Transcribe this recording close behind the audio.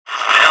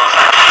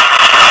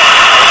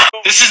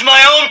This is my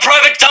own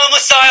private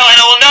domicile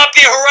and I will not be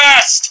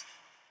harassed!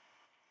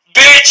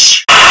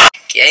 Bitch!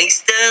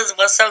 Gangsters,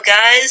 what's up,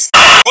 guys?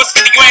 What's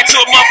 50 grand to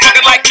a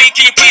motherfucker like me?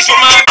 Can you please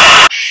remind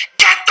me?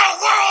 Get the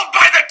world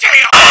by the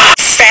tail!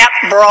 Fat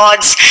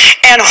broads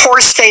and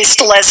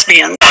horse-faced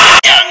lesbians. Make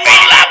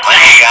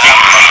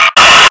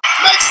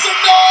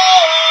some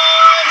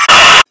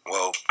noise!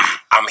 Well,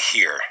 I'm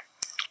here.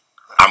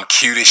 I'm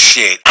cute as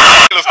shit.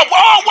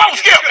 Whoa,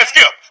 skip!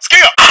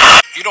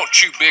 If you don't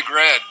chew Big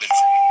Red, then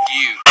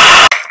you.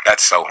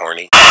 That's so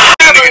horny.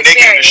 Nigga naked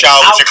in the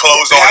shower with your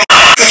clothes on.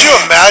 Could you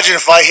imagine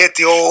if I hit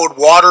the old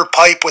water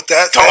pipe with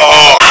that thing?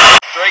 Oh.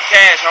 Straight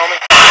cash, homie.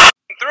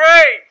 3,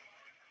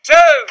 2,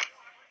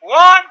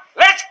 1,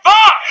 let's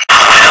fuck!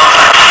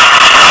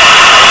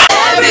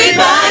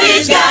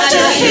 Everybody's got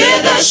to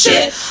hear the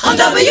shit on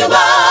W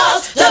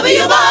Balls,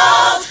 W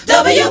Balls,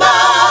 W Balls.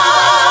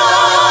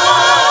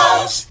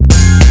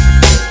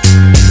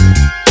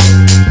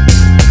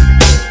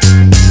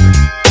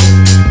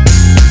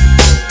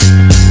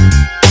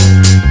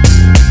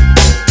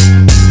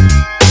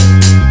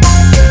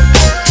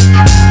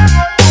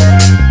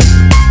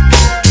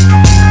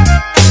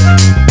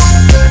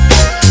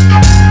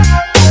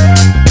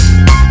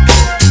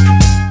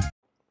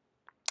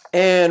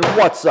 And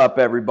what's up,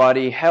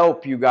 everybody?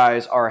 Hope you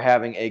guys are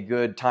having a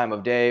good time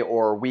of day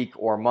or week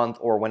or month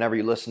or whenever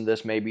you listen to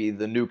this. Maybe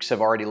the nukes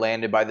have already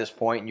landed by this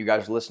point and you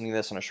guys are listening to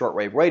this on a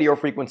shortwave radio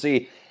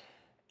frequency.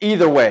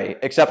 Either way,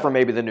 except for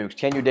maybe the nukes.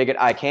 Can you dig it?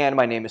 I can.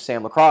 My name is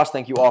Sam Lacrosse.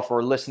 Thank you all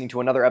for listening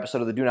to another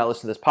episode of the Do Not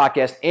Listen to This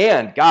podcast.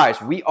 And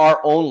guys, we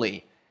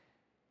only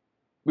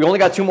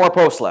got 2 more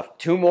posts left.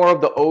 2 more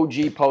of the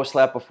OG posts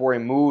left before we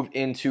move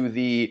into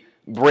the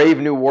brave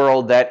new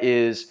world that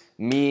is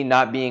me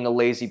not being a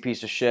lazy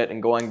piece of shit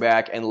and going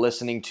back and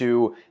listening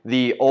to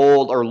the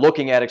old, or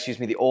looking at,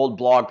 the old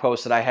blog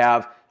posts that I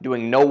have,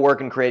 doing no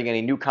work in creating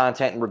any new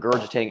content and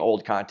regurgitating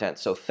old content.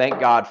 So thank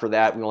God for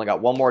that. We only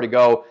got 1 more to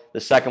go. The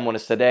second one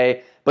is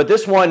today. But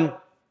this one,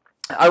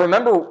 I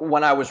remember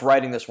when I was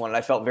writing this one, and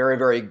I felt very,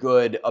 very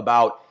good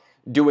about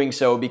doing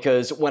so,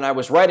 because when I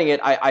was writing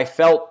it, I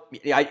felt,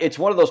 it's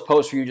one of those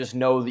posts where you just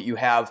know that you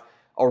have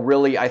a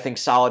really, I think,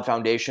 solid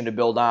foundation to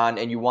build on,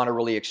 and you want to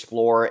really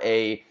explore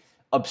a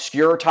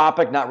obscure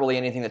topic, not really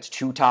anything that's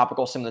too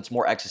topical, something that's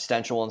more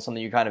existential and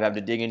something you kind of have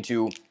to dig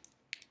into,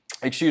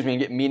 and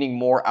get meaning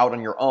more out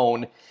on your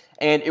own.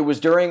 And it was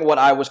during what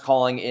I was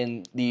calling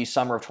in the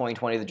summer of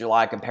 2020, the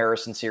July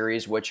Comparison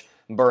Series, which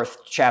birthed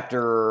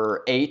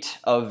Chapter 8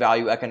 of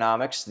Value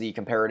Economics, the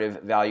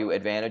Comparative Value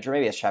Advantage, or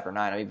maybe it's Chapter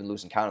 9, I'm even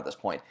losing count at this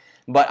point.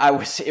 But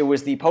it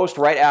was the post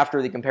right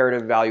after the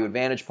Comparative Value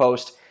Advantage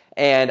post,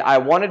 and I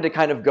wanted to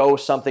kind of go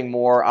something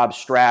more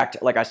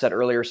abstract, like I said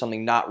earlier,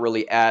 something not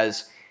really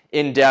as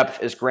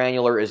in-depth, as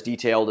granular, as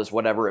detailed as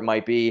whatever it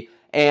might be.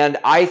 And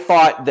I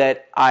thought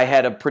that I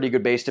had a pretty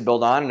good base to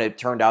build on, and it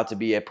turned out to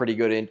be a pretty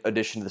good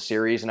addition to the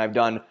series. And I've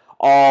done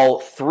all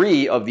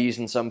 3 of these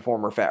in some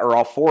form or or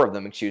all 4 of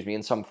them,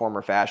 in some form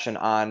or fashion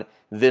on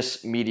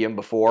this medium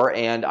before.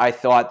 And I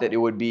thought that it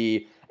would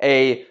be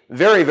a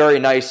very, very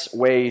nice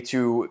way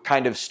to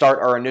kind of start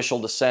our initial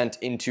descent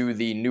into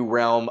the new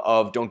realm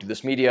of Don't Do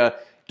This Media.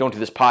 Don't do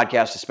this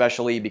podcast,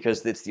 especially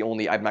because it's the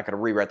only, I'm not going to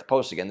rewrite the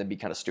post again. That'd be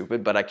kind of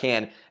stupid, but I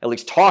can at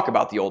least talk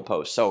about the old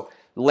post. So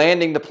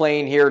landing the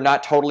plane here,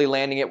 not totally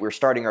landing it. We're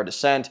starting our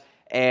descent.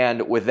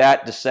 And with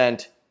that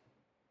descent,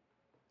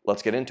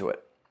 let's get into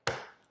it.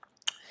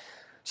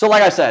 So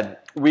like I said,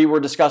 we were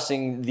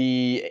discussing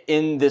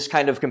in this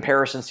kind of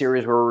comparison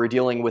series where we're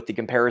dealing with the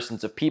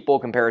comparisons of people,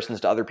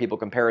 comparisons to other people,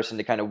 comparison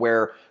to kind of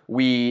where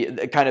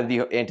kind of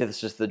the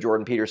antithesis to the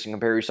Jordan Peterson,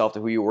 compare yourself to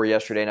who you were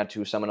yesterday, not to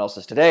who someone else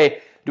is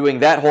today. Doing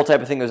that whole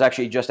type of thing was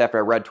actually just after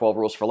I read 12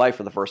 Rules for Life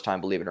for the first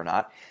time, believe it or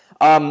not.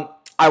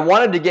 I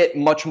wanted to get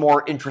much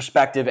more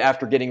introspective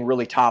after getting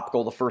really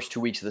topical the first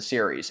 2 weeks of the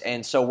series.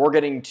 And so we're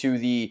getting to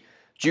the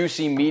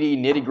juicy, meaty,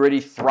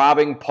 nitty-gritty,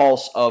 throbbing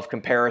pulse of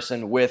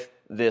comparison with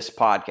this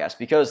podcast,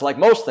 because like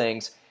most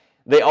things,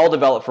 they all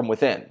develop from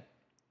within.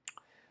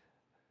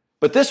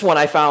 But this one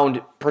I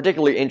found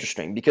particularly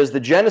interesting because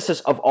the genesis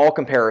of all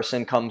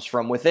comparison comes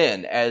from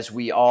within, as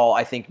we all,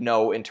 I think,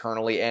 know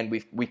internally, and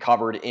we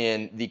covered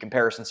in the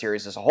comparison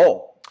series as a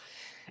whole.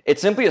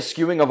 It's simply a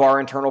skewing of our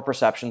internal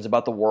perceptions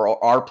about the world,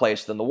 our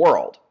place in the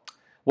world.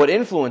 What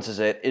influences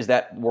it is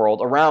that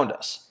world around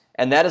us,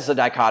 and that is the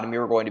dichotomy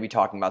we're going to be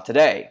talking about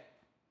today.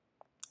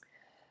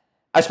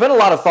 I spent a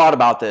lot of thought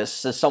about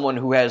this as someone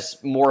who has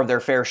more of their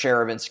fair share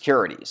of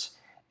insecurities.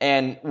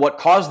 And what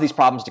caused these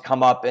problems to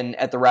come up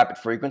at the rapid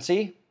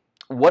frequency?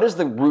 What is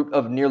the root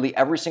of nearly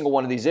every single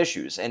one of these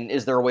issues? And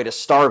is there a way to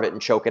starve it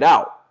and choke it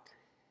out?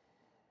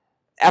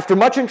 After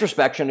much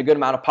introspection, a good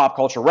amount of pop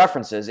culture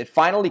references, it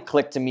finally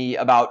clicked to me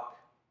about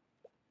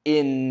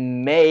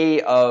in May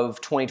of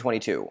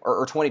 2022,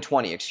 or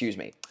 2020, excuse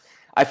me.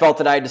 I felt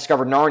that I had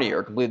discovered Narnia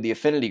or completed the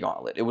Infinity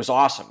Gauntlet. It was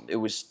awesome.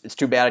 It's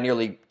too bad I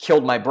nearly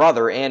killed my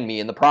brother and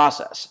me in the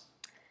process.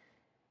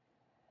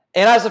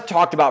 And as I've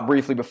talked about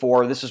briefly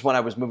before, this is when I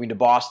was moving to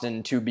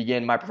Boston to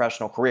begin my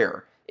professional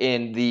career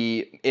in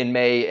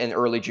May and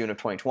early June of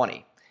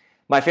 2020.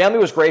 My family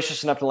was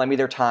gracious enough to lend me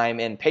their time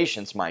and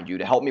patience, mind you,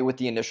 to help me with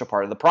the initial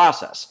part of the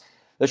process.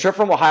 The trip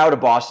from Ohio to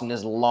Boston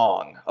is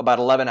long, about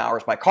 11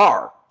 hours by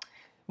car.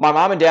 My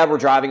mom and dad were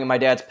driving in my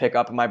dad's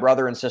pickup, and my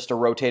brother and sister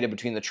rotated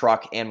between the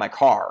truck and my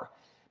car.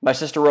 My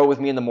sister rode with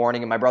me in the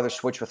morning, and my brother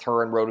switched with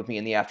her and rode with me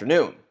in the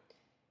afternoon.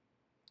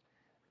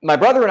 My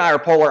brother and I are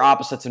polar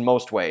opposites in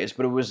most ways,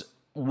 but it was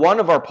one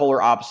of our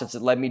polar opposites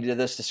that led me to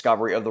this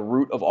discovery of the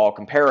root of all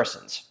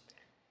comparisons.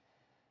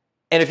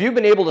 And if you've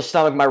been able to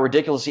stomach my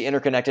ridiculously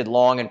interconnected,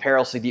 long, and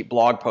perilously deep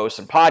blog posts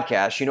and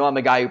podcasts, you know I'm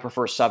a guy who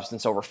prefers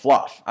substance over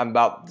fluff. I'm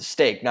about the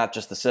steak, not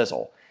just the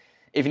sizzle.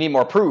 If you need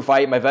more proof,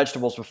 I eat my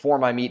vegetables before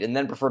my meat and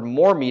then preferred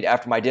more meat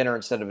after my dinner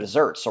instead of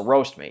dessert, so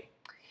roast me.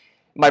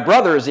 My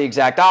brother is the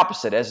exact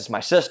opposite, as is my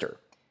sister.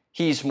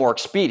 He's more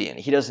expedient.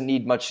 He doesn't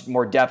need much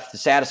more depth to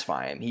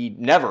satisfy him. He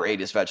never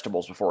ate his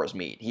vegetables before his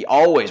meat. He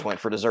always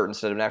went for dessert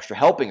instead of an extra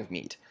helping of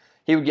meat.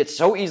 He would get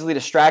so easily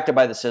distracted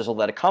by the sizzle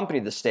that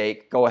accompanied the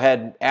steak. Go ahead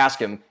and ask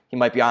him. He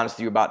might be honest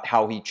with you about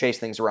how he chased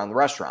things around the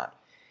restaurant.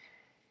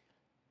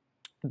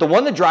 The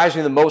one that drives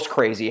me the most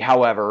crazy,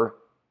 however,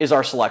 is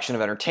our selection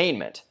of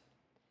entertainment.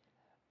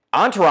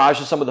 Entourage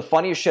is some of the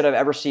funniest shit I've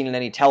ever seen in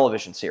any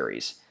television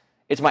series.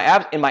 It's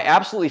in my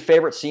absolutely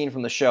favorite scene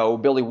from the show,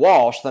 Billy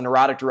Walsh, the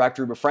neurotic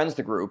director who befriends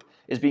the group,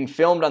 is being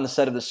filmed on the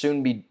set of the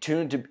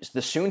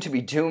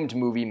soon-to-be doomed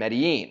movie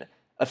Medellin,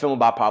 a film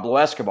about Pablo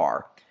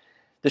Escobar.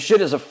 The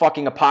shit is a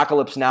fucking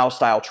Apocalypse Now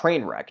style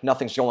train wreck.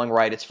 Nothing's going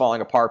right, it's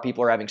falling apart,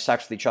 people are having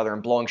sex with each other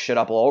and blowing shit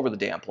up all over the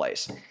damn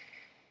place.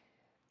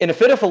 In a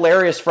fit of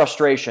hilarious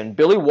frustration,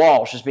 Billy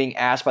Walsh is being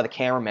asked by the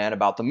cameraman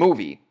about the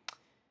movie.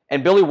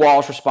 And Billy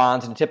Walsh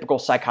responds in typical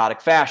psychotic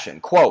fashion,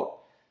 quote,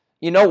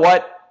 "You know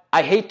what?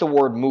 I hate the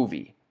word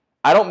movie.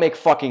 I don't make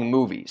fucking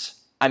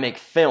movies. I make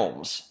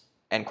films,"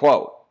 end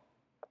quote.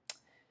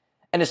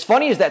 And as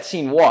funny as that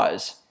scene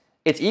was,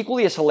 it's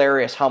equally as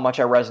hilarious how much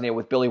I resonate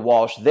with Billy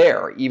Walsh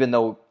there, even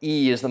though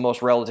E is the most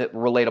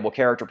relatable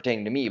character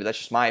pertaining to me, but that's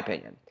just my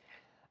opinion.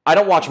 I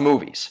don't watch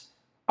movies.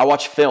 I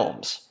watch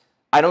films.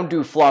 I don't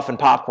do fluff and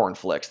popcorn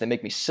flicks. They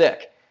make me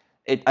sick.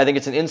 I think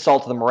it's an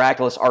insult to the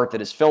miraculous art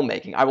that is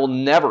filmmaking. I will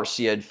never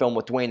see a film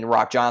with Dwayne "The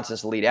Rock" Johnson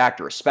as the lead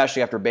actor,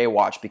 especially after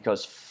Baywatch,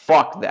 because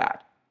fuck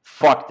that.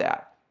 Fuck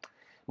that.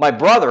 My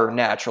brother,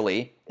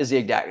 naturally, is the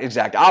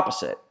exact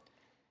opposite.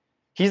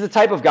 He's the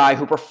type of guy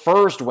who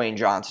prefers Dwayne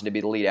Johnson to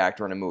be the lead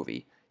actor in a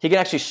movie. He can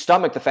actually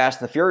stomach the Fast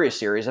and the Furious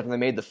series after they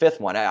made the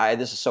fifth one.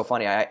 This is so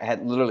funny. I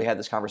had literally had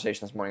this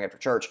conversation this morning after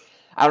church.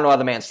 I don't know how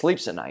the man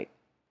sleeps at night.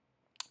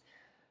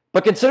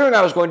 But considering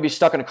I was going to be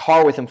stuck in a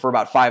car with him for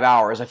about 5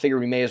 hours, I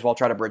figured we may as well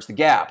try to bridge the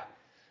gap.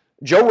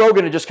 Joe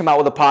Rogan had just come out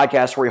with a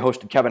podcast where he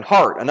hosted Kevin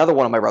Hart, another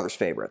one of my brother's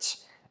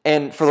favorites.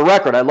 And for the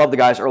record, I love the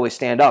guy's early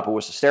stand-up. It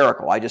was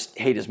hysterical. I just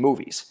hate his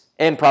movies.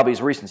 And probably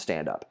his recent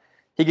stand-up.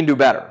 He can do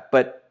better.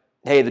 But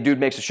hey, the dude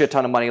makes a shit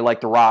ton of money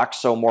like The Rock,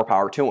 so more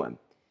power to him.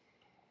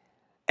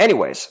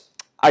 Anyways,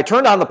 I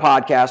turned on the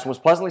podcast and was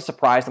pleasantly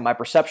surprised that my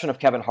perception of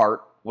Kevin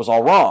Hart was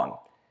all wrong.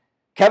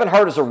 Kevin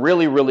Hart is a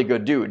really, really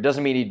good dude.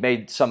 Doesn't mean he'd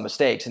made some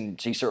mistakes, and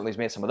he certainly has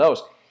made some of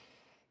those.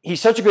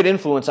 He's such a good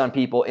influence on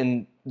people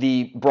in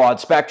the broad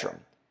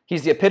spectrum.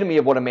 He's the epitome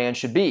of what a man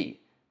should be.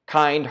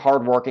 Kind,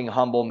 hardworking,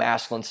 humble,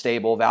 masculine,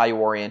 stable,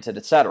 value-oriented,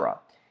 etc.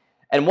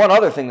 And one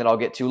other thing that I'll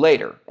get to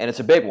later, and it's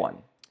a big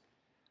one.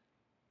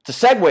 To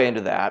segue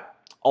into that,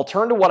 I'll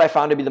turn to what I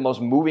found to be the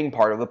most moving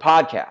part of the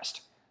podcast.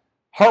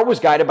 Hart was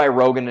guided by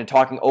Rogan in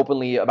talking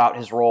openly about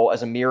his role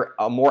as a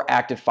more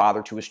active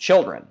father to his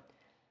children.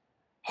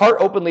 Hart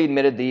openly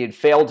admitted that he had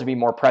failed to be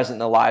more present in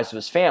the lives of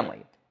his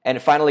family, and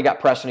it finally got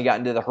pressed when he got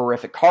into the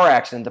horrific car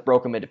accident that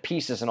broke him into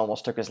pieces and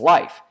almost took his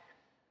life.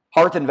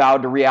 Hart then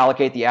vowed to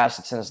reallocate the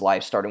assets in his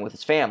life, starting with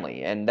his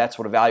family, and that's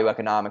what a value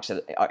economist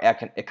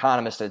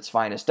at its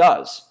finest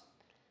does.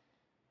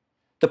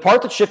 The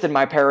part that shifted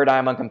my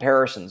paradigm on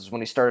comparisons is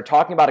when he started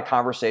talking about a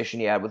conversation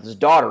he had with his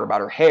daughter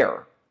about her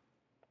hair.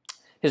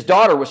 His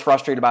daughter was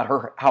frustrated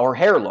about how her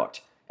hair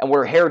looked, and what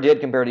her hair did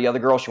compared to the other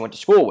girls she went to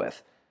school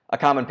with, a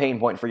common pain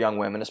point for young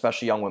women,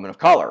 especially young women of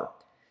color.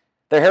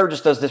 Their hair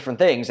just does different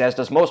things, as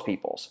does most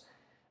people's.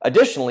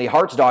 Additionally,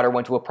 Hart's daughter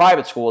went to a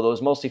private school that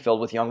was mostly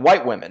filled with young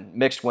white women,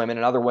 mixed women,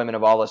 and other women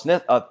of all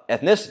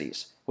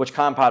ethnicities, which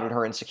compounded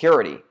her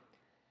insecurity.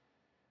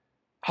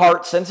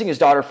 Hart, sensing his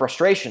daughter's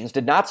frustrations,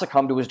 did not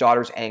succumb to his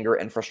daughter's anger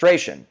and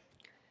frustration.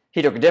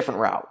 He took a different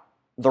route,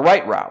 the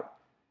right route.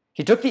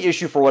 He took the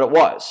issue for what it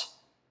was,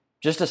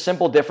 just a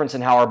simple difference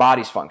in how our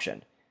bodies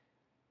function.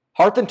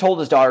 Hart then told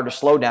his daughter to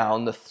slow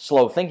down, the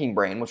slow thinking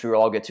brain, which we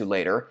will all get to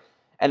later,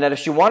 and that if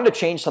she wanted to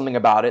change something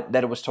about it,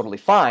 that it was totally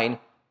fine,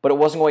 but it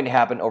wasn't going to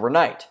happen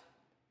overnight.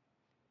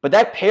 But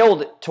that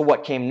paled to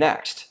what came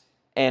next,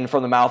 and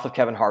from the mouth of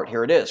Kevin Hart,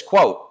 here it is,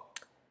 quote,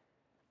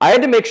 "I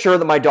had to make sure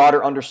that my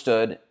daughter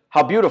understood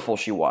how beautiful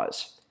she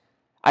was.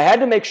 I had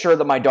to make sure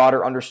that my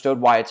daughter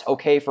understood why it's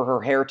okay for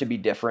her hair to be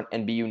different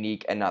and be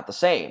unique and not the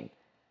same.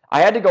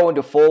 I had to go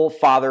into full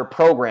father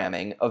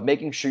programming of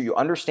making sure you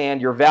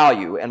understand your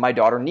value, and my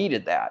daughter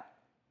needed that."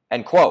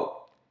 End quote.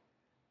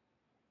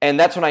 And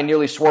that's when I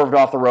nearly swerved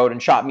off the road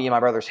and shot me and my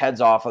brother's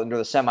heads off under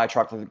the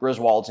semi-truck with the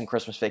Griswolds in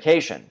Christmas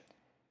Vacation.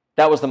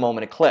 That was the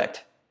moment it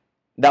clicked.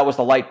 That was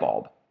the light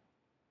bulb.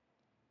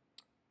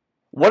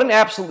 What an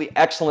absolutely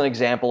excellent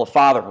example of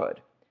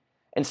fatherhood.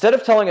 Instead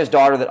of telling his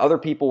daughter that other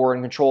people were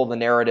in control of the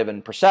narrative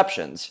and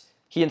perceptions,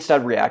 he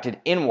instead reacted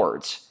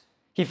inwards.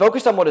 He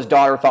focused on what his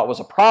daughter thought was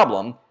a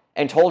problem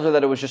and told her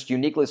that it was just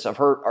uniqueness of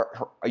her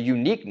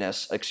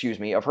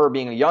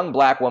being a young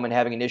black woman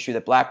having an issue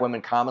that black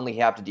women commonly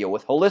have to deal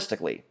with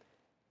holistically.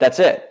 That's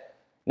it.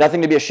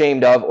 Nothing to be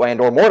ashamed of and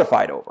or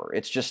mortified over.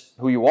 It's just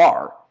who you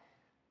are.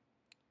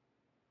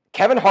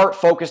 Kevin Hart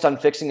focused on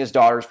fixing his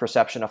daughter's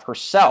perception of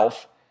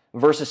herself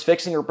versus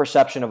fixing her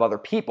perception of other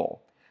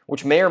people,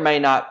 which may or may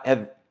not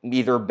have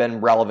either been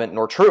relevant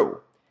nor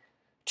true.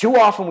 Too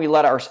often we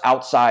let our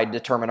outside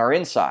determine our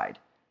inside.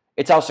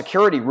 It's how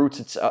security roots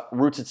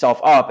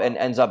itself up and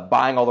ends up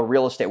buying all the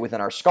real estate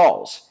within our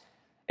skulls.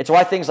 It's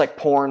why things like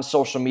porn,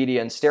 social media,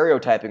 and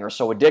stereotyping are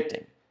so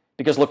addicting,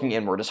 because looking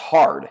inward is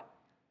hard.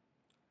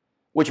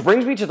 Which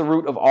brings me to the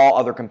root of all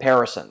other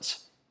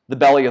comparisons, the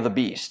belly of the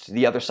beast,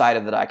 the other side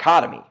of the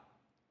dichotomy.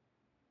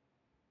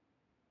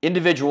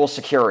 Individual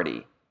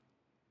security.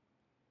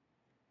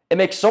 It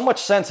makes so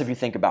much sense if you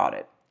think about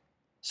it.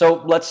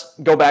 So let's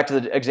go back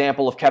to the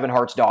example of Kevin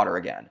Hart's daughter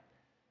again.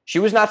 She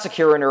was not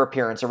secure in her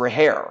appearance or her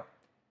hair.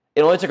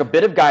 It only took a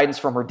bit of guidance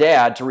from her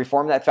dad to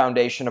reform that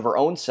foundation of her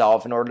own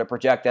self in order to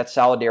project that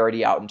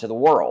solidarity out into the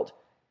world.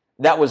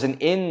 That was an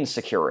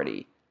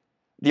insecurity.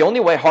 The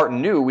only way Hart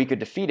knew we could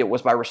defeat it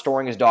was by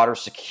restoring his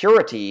daughter's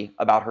security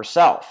about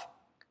herself.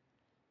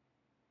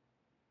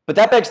 But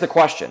that begs the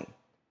question,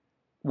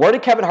 where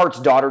did Kevin Hart's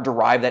daughter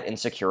derive that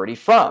insecurity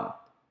from?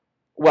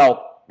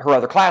 Well, her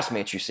other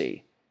classmates, you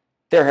see.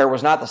 Their hair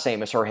was not the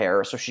same as her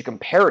hair, so she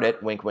compared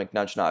it, wink, wink,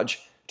 nudge,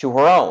 nudge, to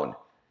her own,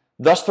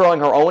 thus throwing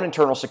her own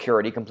internal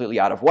security completely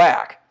out of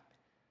whack.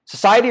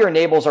 Society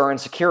enables our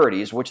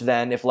insecurities, which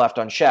then, if left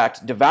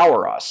unchecked,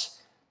 devour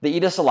us. They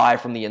eat us alive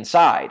from the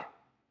inside.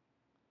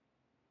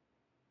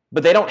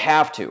 But they don't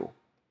have to.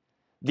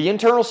 The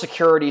internal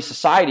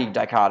security-society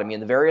dichotomy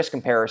and the various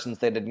comparisons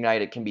that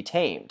ignite it can be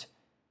tamed.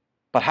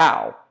 But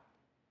how?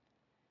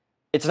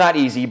 It's not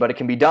easy, but it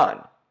can be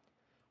done.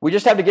 We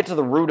just have to get to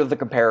the root of the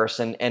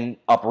comparison and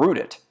uproot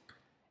it.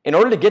 In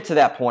order to get to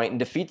that point and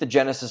defeat the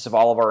genesis of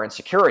all of our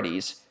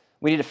insecurities,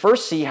 we need to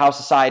first see how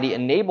society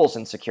enables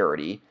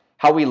insecurity,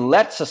 how we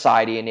let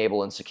society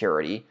enable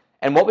insecurity,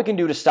 and what we can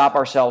do to stop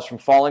ourselves from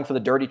falling for the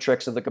dirty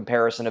tricks of the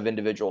comparison of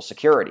individual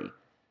security.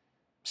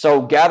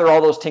 So gather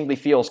all those tingly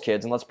feels,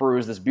 kids, and let's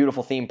peruse this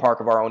beautiful theme park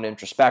of our own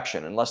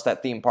introspection, unless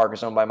that theme park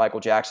is owned by Michael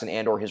Jackson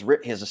and or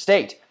his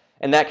estate.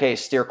 In that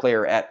case, steer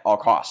clear at all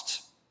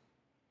costs.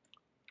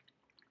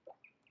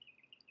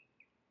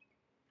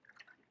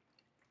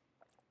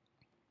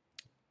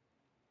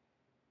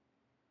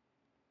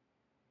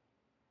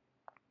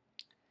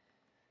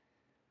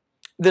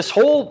 This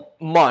whole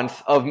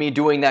month of me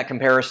doing that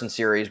comparison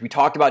series, we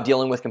talked about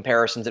dealing with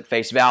comparisons at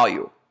face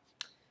value.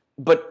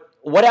 But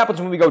what happens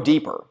when we go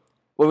deeper?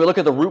 When we look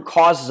at the root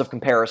causes of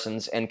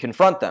comparisons and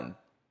confront them?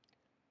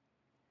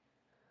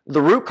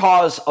 The root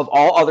cause of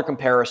all other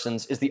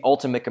comparisons is the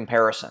ultimate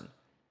comparison,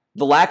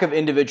 the lack of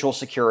individual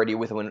security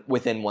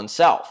within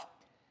oneself.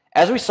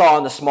 As we saw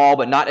in the small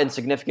but not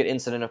insignificant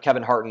incident of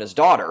Kevin Hart and his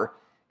daughter,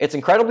 it's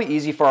incredibly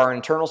easy for our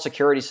internal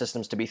security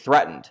systems to be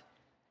threatened.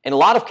 In a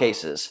lot of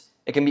cases,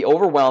 it can be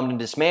overwhelmed and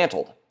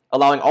dismantled,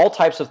 allowing all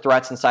types of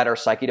threats inside our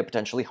psyche to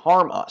potentially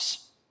harm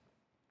us.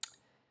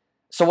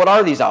 So what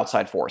are these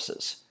outside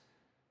forces?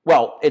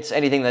 Well, it's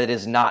anything that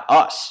is not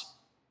us.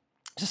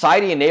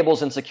 Society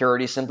enables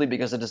insecurity simply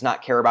because it does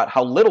not care about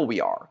how little we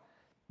are.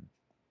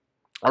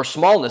 Our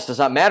smallness does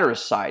not matter to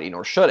society,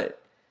 nor should it.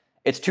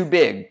 It's too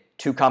big,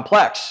 too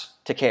complex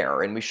to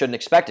care, and we shouldn't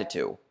expect it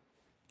to.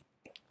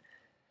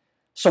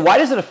 So why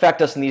does it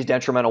affect us in these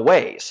detrimental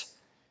ways?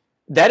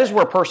 That is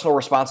where personal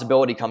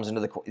responsibility comes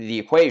into the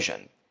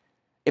equation.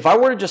 If I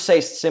were to just say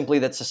simply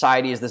that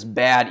society is this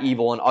bad,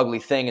 evil, and ugly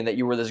thing and that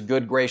you were this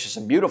good, gracious,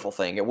 and beautiful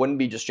thing, it wouldn't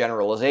be just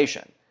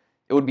generalization.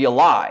 It would be a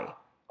lie,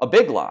 a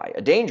big lie,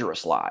 a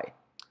dangerous lie.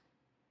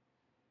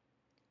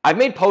 I've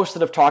made posts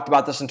that have talked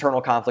about this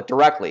internal conflict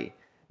directly,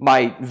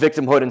 my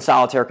victimhood and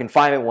solitary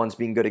confinement ones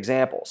being good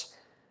examples.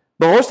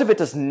 But most of it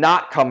does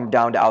not come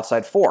down to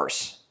outside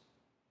force.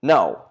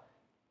 No.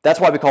 That's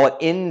why we call it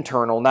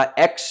internal, not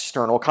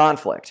external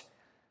conflict.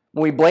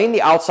 When we blame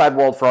the outside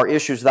world for our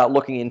issues without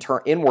looking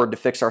inward to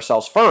fix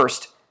ourselves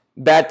first,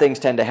 bad things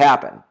tend to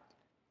happen.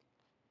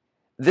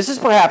 This is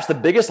perhaps the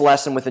biggest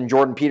lesson within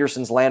Jordan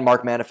Peterson's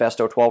landmark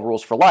manifesto, 12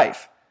 Rules for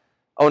Life.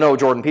 Oh no,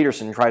 Jordan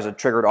Peterson tries a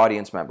triggered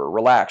audience member.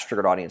 Relax,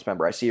 triggered audience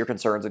member. I see your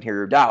concerns and hear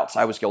your doubts.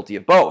 I was guilty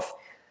of both.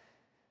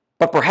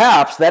 But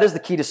perhaps that is the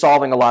key to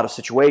solving a lot of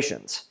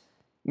situations.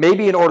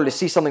 Maybe in order to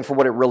see something for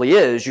what it really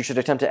is, you should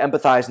attempt to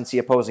empathize and see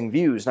opposing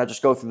views, not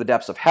just go through the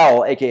depths of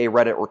hell, aka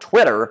Reddit or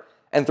Twitter,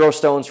 and throw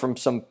stones from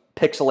some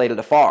pixelated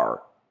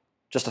afar.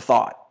 Just a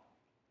thought.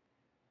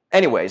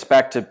 Anyways,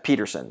 back to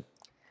Peterson.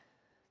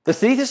 The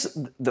thesis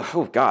of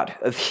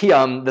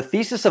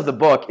the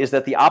book is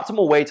that the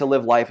optimal way to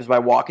live life is by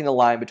walking the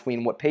line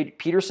between what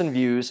Peterson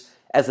views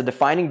as the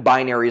defining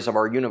binaries of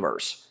our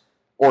universe,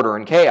 order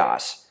and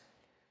chaos,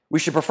 We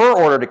should prefer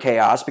order to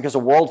chaos because a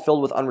world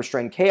filled with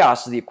unrestrained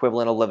chaos is the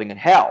equivalent of living in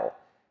hell.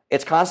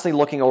 It's constantly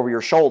looking over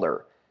your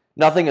shoulder.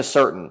 Nothing is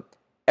certain.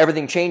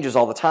 Everything changes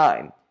all the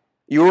time.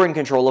 You are in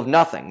control of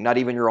nothing, not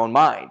even your own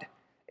mind.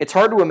 It's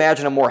hard to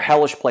imagine a more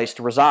hellish place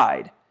to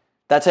reside.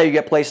 That's how you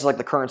get places like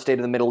the current state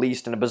of the Middle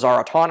East and a bizarre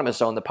autonomous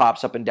zone that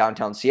pops up in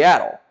downtown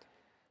Seattle.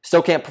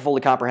 Still can't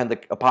fully comprehend the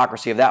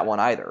hypocrisy of that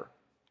one either.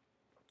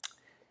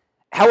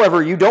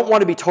 However, you don't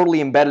want to be totally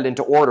embedded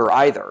into order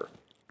either.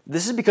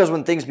 This is because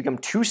when things become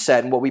too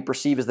set in what we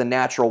perceive as the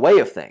natural way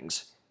of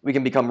things, we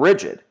can become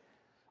rigid.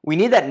 We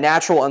need that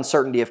natural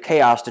uncertainty of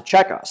chaos to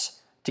check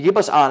us, to keep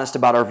us honest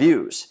about our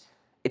views.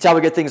 It's how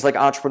we get things like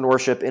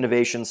entrepreneurship,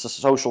 innovation,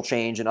 social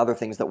change, and other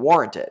things that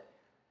warrant it.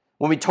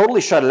 When we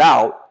totally shut it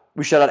out,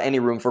 we shut out any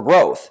room for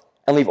growth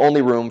and leave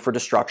only room for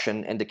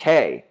destruction and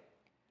decay.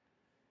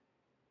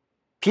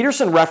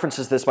 Peterson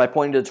references this by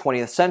pointing to the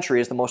 20th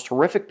century as the most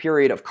horrific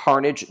period of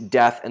carnage,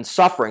 death, and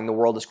suffering the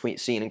world has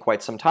seen in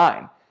quite some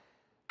time.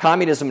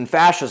 Communism and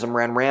fascism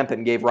ran rampant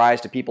and gave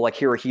rise to people like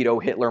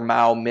Hirohito, Hitler,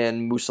 Mao,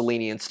 Min,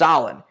 Mussolini, and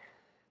Stalin.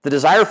 The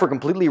desire for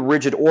completely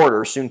rigid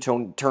order soon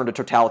turned to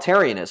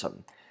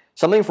totalitarianism,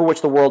 something for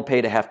which the world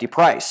paid a hefty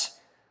price.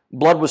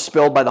 Blood was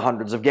spilled by the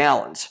hundreds of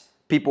gallons.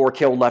 People were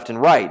killed left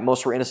and right.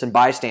 Most were innocent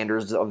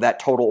bystanders of that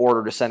total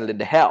order descended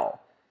into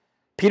hell.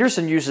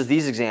 Peterson uses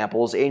these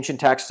examples, ancient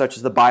texts such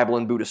as the Bible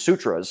and Buddhist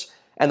sutras,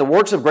 and the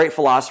works of great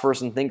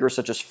philosophers and thinkers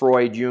such as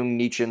Freud, Jung,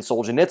 Nietzsche, and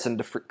Solzhenitsyn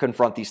to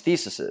confront these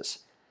theses.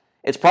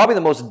 It's probably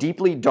the most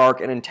deeply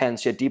dark and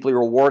intense yet deeply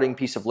rewarding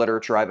piece of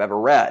literature I've ever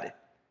read.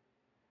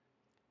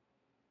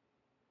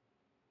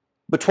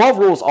 But 12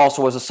 Rules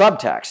also has a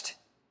subtext,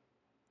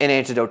 an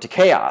antidote to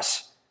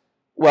chaos.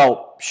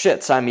 Well,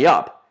 shit, sign me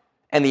up.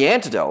 And the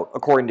antidote,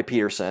 according to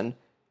Peterson,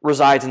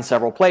 resides in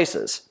several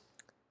places.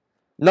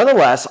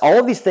 Nonetheless, all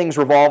of these things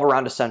revolve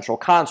around a central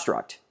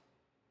construct.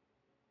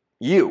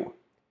 You.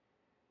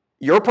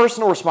 Your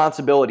personal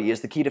responsibility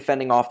is the key to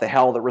fending off the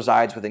hell that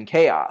resides within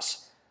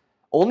chaos.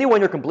 Only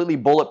when you're completely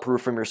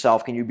bulletproof from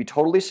yourself can you be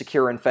totally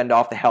secure and fend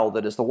off the hell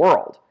that is the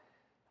world.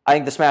 I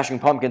think the Smashing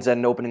Pumpkins had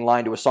an opening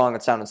line to a song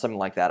that sounded something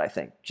like that, I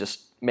think.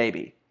 Just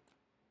maybe.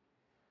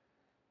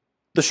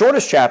 The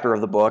shortest chapter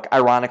of the book,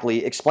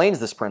 ironically,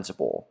 explains this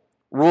principle.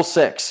 Rule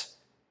 6.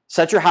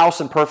 Set your house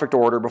in perfect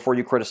order before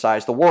you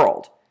criticize the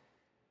world.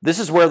 This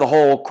is where the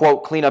whole,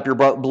 quote, clean up your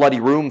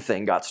bloody room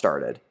thing got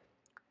started.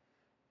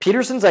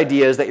 Peterson's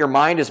idea is that your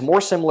mind is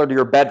more similar to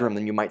your bedroom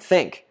than you might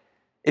think.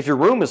 If your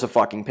room is a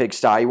fucking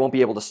pigsty, you won't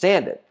be able to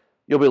stand it.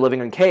 You'll be living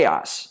in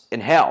chaos,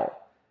 in hell.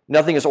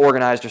 Nothing is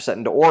organized or set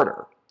into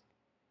order.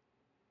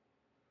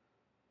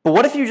 But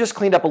what if you just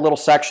cleaned up a little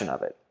section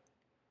of it?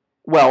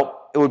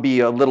 Well, it would be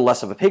a little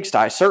less of a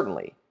pigsty,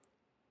 certainly.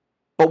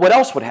 But what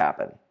else would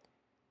happen?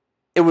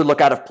 It would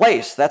look out of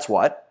place, that's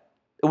what.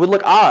 It would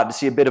look odd to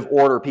see a bit of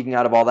order peeking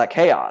out of all that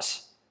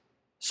chaos.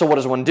 So what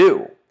does one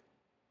do?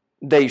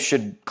 They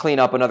should clean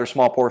up another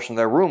small portion of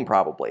their room,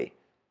 probably.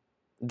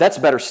 That's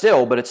better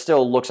still, but it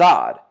still looks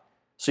odd.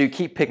 So you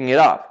keep picking it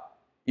up.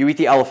 You eat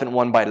the elephant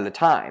one bite at a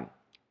time.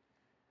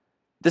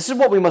 This is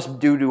what we must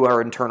do to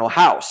our internal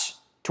house,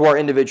 to our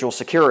individual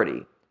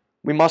security.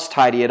 We must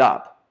tidy it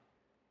up.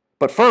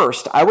 But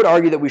first, I would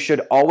argue that we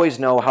should always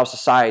know how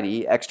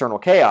society, external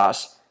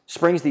chaos,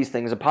 springs these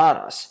things upon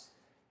us.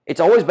 It's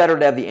always better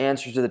to have the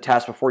answers to the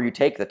test before you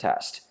take the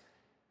test.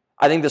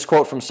 I think this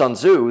quote from Sun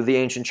Tzu, the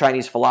ancient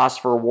Chinese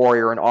philosopher,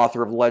 warrior, and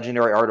author of The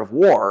Legendary Art of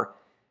War,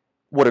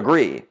 would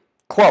agree.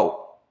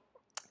 Quote,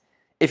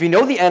 if you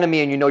know the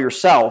enemy and you know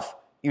yourself,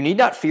 you need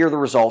not fear the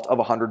result of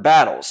 100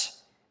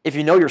 battles. If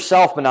you know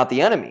yourself but not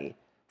the enemy,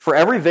 for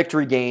every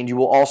victory gained you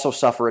will also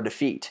suffer a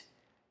defeat.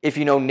 If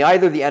you know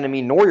neither the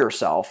enemy nor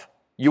yourself,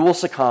 you will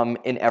succumb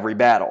in every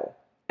battle.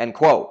 End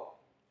quote.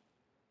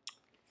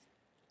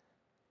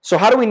 So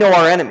how do we know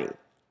our enemy?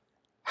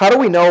 How do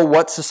we know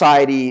what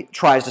society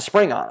tries to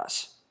spring on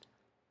us?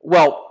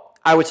 Well,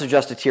 I would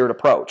suggest a tiered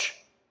approach.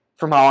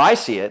 From how I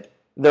see it,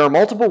 there are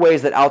multiple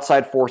ways that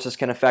outside forces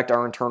can affect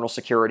our internal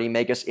security,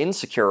 make us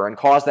insecure, and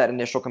cause that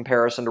initial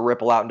comparison to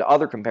ripple out into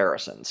other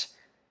comparisons.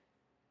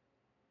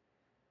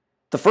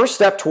 The first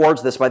step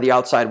towards this by the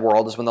outside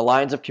world is when the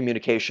lines of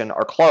communication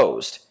are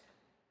closed.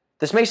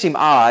 This may seem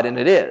odd, and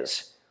it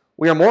is.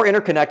 We are more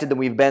interconnected than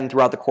we've been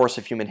throughout the course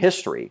of human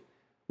history.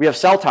 We have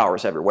cell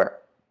towers everywhere.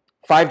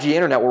 5G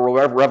internet will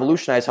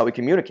revolutionize how we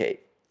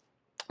communicate.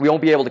 We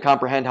won't be able to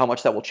comprehend how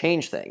much that will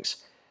change things.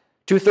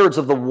 2/3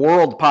 of the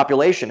world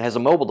population has a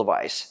mobile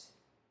device.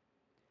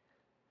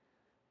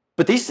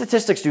 But these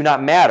statistics do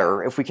not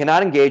matter if we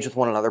cannot engage with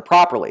one another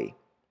properly.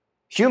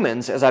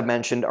 Humans, as I've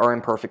mentioned, are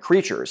imperfect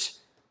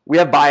creatures. We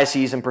have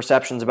biases and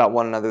perceptions about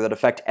one another that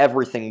affect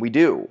everything we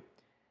do.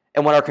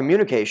 And when our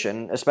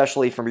communication,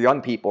 especially from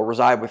young people,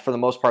 reside for the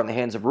most part in the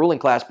hands of ruling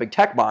class big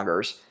tech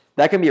mongers,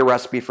 that can be a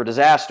recipe for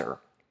disaster.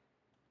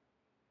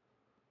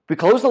 We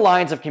close the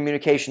lines of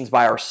communications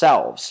by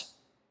ourselves.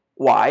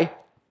 Why?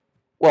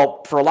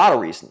 Well, for a lot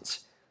of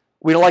reasons.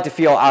 We don't like to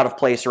feel out of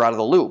place or out of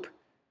the loop.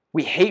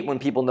 We hate when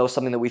people know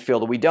something that we feel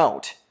that we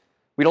don't.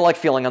 We don't like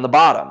feeling on the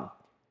bottom.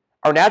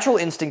 Our natural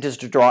instinct is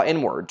to draw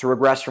inward, to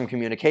regress from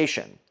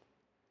communication.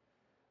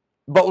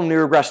 But when we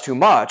regress too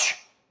much,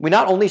 we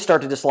not only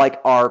start to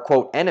dislike our,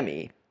 quote,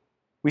 enemy,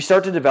 we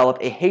start to develop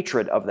a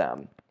hatred of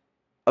them,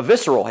 a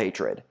visceral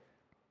hatred.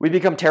 We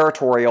become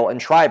territorial and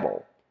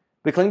tribal.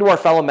 We cling to our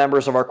fellow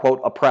members of our,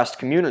 quote, oppressed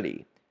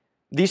community.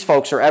 These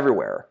folks are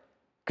everywhere.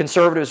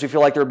 Conservatives who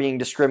feel like they're being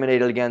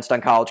discriminated against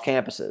on college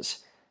campuses.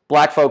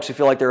 Black folks who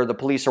feel like the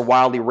police are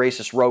wildly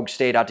racist rogue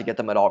state out to get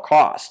them at all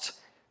costs.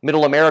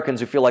 Middle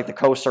Americans who feel like the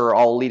coasts are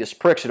all elitist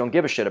pricks who don't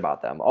give a shit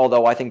about them,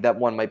 although I think that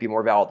one might be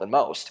more valid than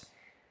most.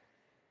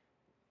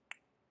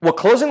 What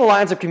closing the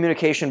lines of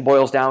communication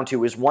boils down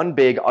to is one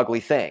big,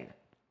 ugly thing.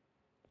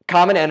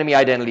 Common enemy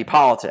identity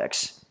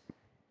politics.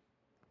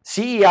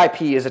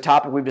 CEIP is a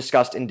topic we've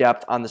discussed in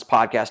depth on this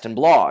podcast and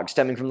blog,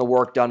 stemming from the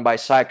work done by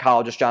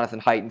psychologist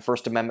Jonathan Haidt and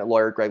First Amendment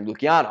lawyer Greg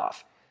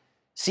Lukianoff.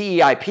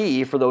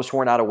 CEIP, for those who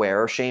are not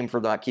aware, shame for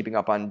not keeping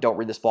up on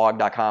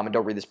don'treadthisblog.com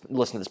and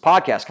listen to this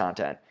podcast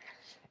content,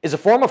 is a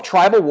form of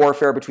tribal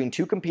warfare between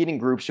two competing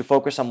groups who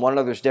focus on one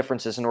another's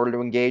differences in order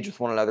to engage with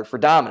one another for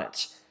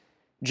dominance.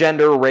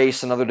 Gender,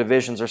 race, and other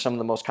divisions are some of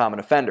the most common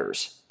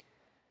offenders.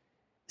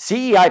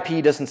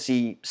 CEIP doesn't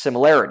see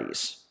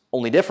similarities,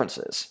 only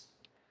differences.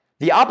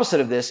 The opposite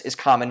of this is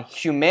common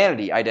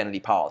humanity identity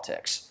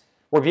politics,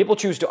 where people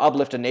choose to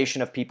uplift a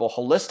nation of people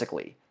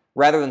holistically,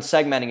 rather than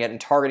segmenting it and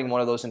targeting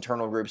one of those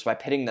internal groups by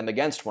pitting them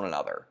against one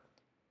another.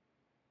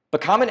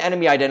 But common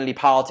enemy identity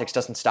politics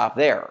doesn't stop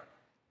there.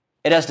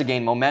 It has to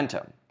gain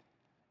momentum.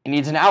 It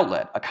needs an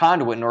outlet, a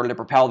conduit, in order to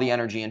propel the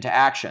energy into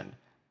action.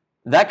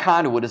 That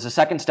conduit is the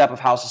second step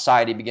of how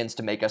society begins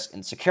to make us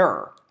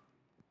insecure.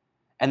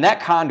 And that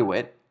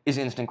conduit is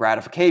instant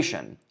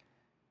gratification.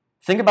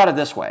 Think about it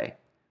this way.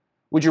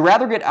 Would you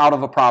rather get out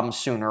of a problem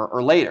sooner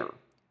or later?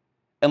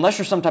 Unless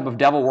you're some type of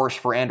devil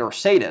worshiper and or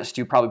sadist,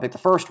 you'd probably pick the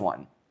first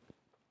one.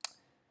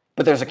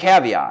 But there's a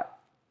caveat.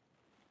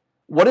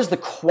 What is the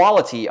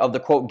quality of the,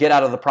 quote, get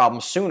out of the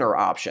problem sooner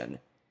option?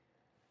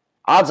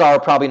 Odds are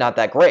probably not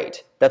that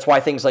great. That's why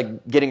things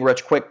like getting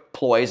rich quick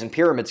ploys and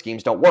pyramid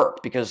schemes don't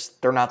work, because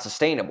they're not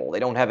sustainable. They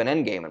don't have an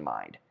end game in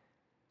mind.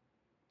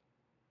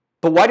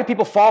 But why do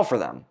people fall for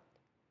them?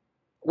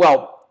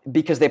 Well,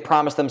 because they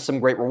promise them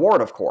some great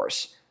reward, of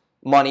course.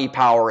 Money,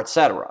 power,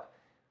 etc.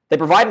 They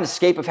provide an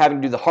escape of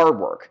having to do the hard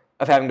work,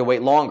 of having to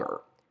wait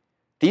longer.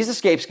 These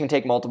escapes can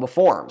take multiple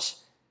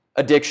forms.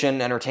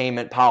 Addiction,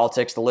 entertainment,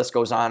 politics, the list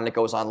goes on and it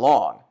goes on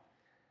long.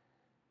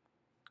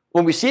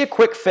 When we see a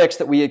quick fix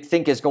that we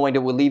think is going to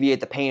alleviate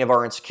the pain of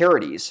our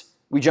insecurities,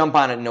 we jump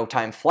on it in no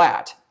time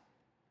flat.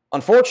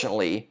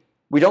 Unfortunately,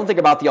 we don't think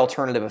about the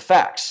alternative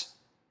effects.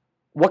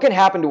 What can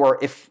happen to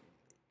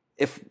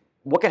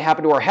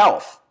our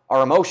health,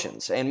 our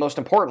emotions, and most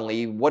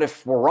importantly, what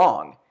if we're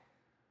wrong?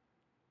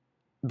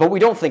 But we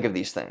don't think of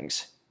these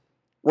things.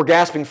 We're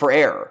gasping for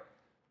air.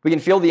 We can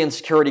feel the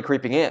insecurity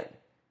creeping in.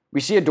 We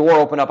see a door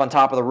open up on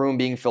top of the room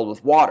being filled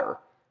with water.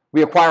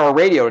 We acquire a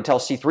radio to tell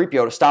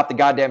C-3PO to stop the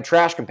goddamn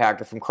trash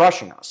compactor from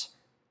crushing us.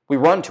 We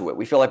run to it.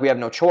 We feel like we have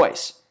no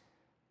choice.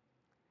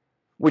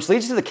 Which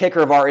leads to the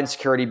kicker of our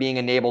insecurity being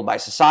enabled by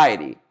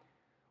society.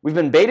 We've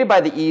been baited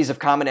by the ease of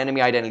common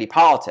enemy identity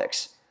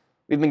politics.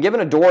 We've been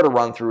given a door to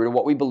run through to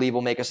what we believe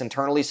will make us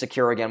internally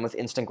secure again with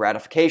instant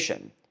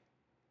gratification.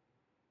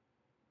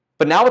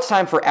 But now it's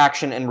time for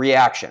action and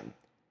reaction.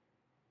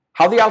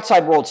 How the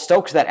outside world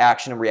stokes that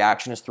action and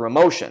reaction is through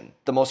emotion,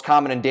 the most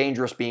common and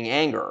dangerous being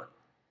anger.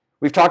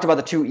 We've talked about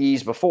the two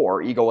E's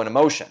before, ego and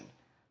emotion.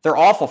 They're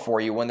awful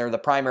for you when they're the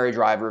primary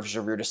drivers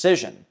of your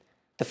decision.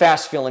 The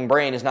fast-feeling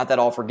brain is not that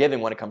all-forgiving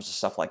when it comes to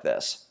stuff like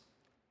this.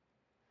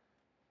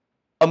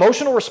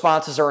 Emotional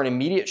responses are an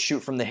immediate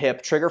shoot from the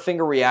hip,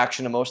 trigger-finger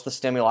reaction to most of the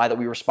stimuli that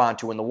we respond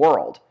to in the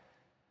world.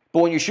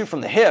 But when you shoot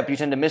from the hip, you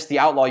tend to miss the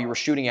outlaw you were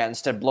shooting at and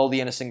instead blow the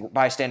innocent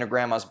bystander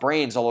grandma's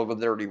brains all over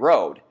the dirty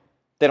road.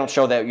 They don't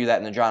show you that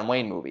in the John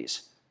Wayne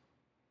movies.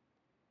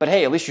 But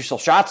hey, at least you still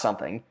shot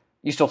something.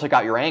 You still took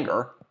out your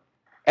anger.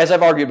 As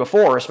I've argued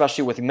before,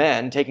 especially with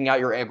men, taking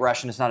out your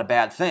aggression is not a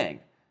bad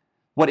thing.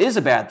 What is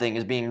a bad thing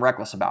is being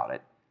reckless about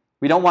it.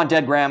 We don't want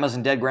dead grandmas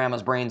and dead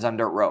grandmas' brains on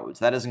dirt roads.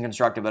 That isn't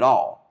constructive at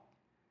all.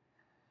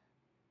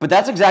 But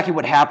that's exactly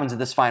what happens at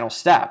this final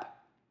step.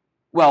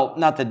 Well,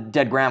 not the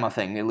dead grandma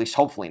thing, at least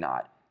hopefully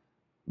not.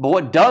 But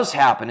what does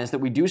happen is that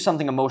we do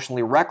something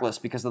emotionally reckless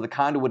because of the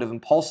conduit of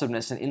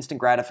impulsiveness and instant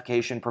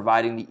gratification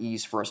providing the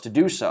ease for us to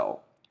do so.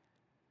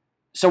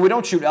 So we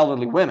don't shoot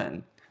elderly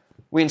women.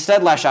 We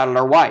instead lash out at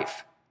our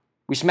wife.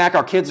 We smack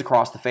our kids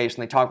across the face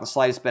when they talk the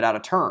slightest bit out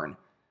of turn.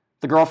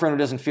 The girlfriend who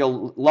doesn't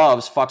feel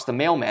loves fucks the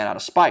mailman out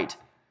of spite.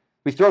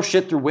 We throw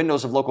shit through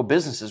windows of local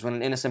businesses when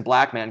an innocent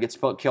black man gets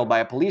killed by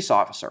a police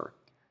officer.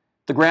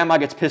 The grandma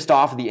gets pissed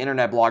off at the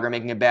internet blogger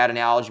making a bad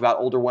analogy about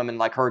older women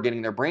like her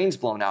getting their brains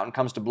blown out and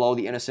comes to blow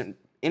the innocent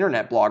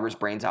internet blogger's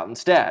brains out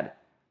instead.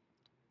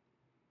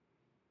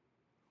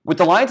 With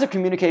the lines of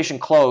communication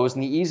closed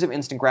and the ease of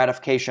instant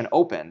gratification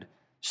opened,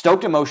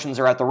 stoked emotions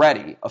are at the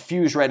ready, a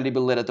fuse ready to be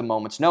lit at the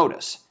moment's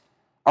notice.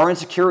 Our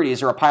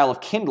insecurities are a pile of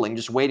kindling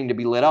just waiting to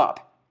be lit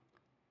up.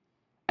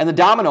 And the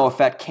domino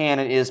effect can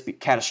and is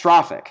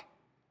catastrophic.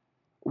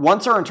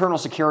 Once our internal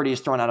security is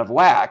thrown out of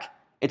whack,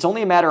 it's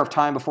only a matter of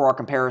time before our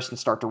comparisons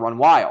start to run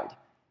wild.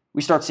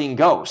 We start seeing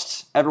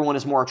ghosts. Everyone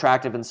is more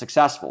attractive and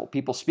successful.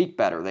 People speak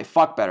better. They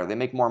fuck better. They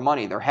make more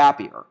money. They're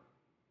happier.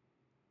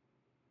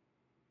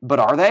 But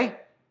are they?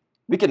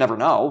 We can never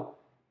know.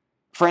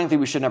 Frankly,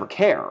 we should never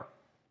care.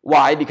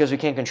 Why? Because we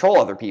can't control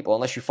other people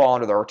unless you fall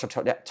under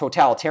the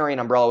totalitarian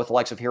umbrella with the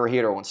likes of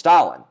Hirohito and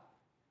Stalin.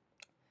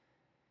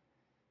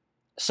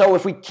 So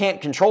if we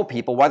can't control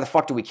people, why the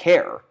fuck do we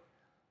care?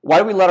 Why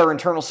do we let our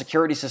internal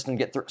security system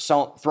get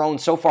thrown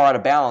so far out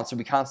of balance that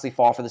we constantly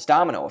fall for this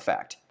domino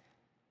effect?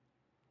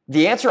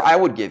 The answer I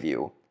would give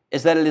you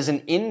is that it is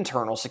an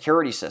internal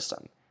security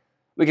system.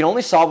 We can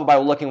only solve it by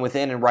looking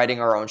within and righting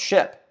our own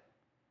ship.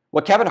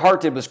 What Kevin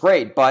Hart did was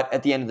great, but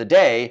at the end of the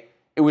day,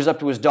 it was up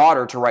to his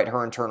daughter to right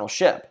her internal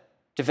ship,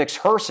 to fix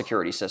her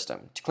security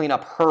system, to clean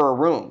up her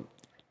room.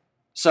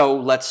 So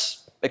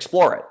let's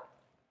explore it.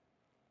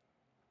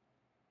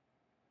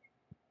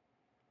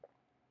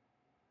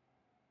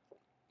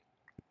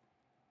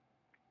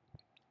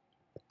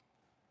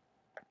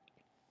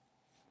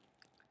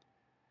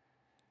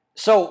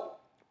 So,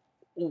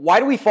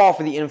 why do we fall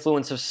for the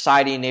influence of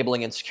society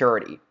enabling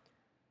insecurity?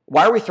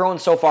 Why are we thrown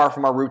so far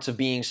from our roots of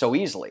being so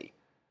easily?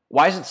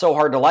 Why is it so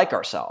hard to like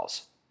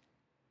ourselves?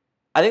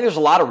 I think there's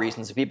a lot of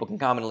reasons that people can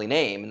commonly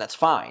name, and that's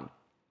fine.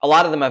 A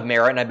lot of them have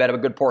merit, and I bet a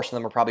good portion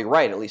of them are probably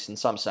right, at least in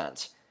some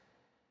sense.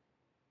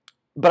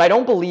 But I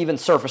don't believe in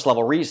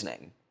surface-level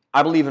reasoning.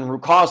 I believe in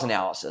root cause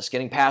analysis,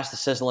 getting past the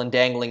sizzle and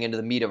dangling into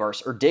the meat of our,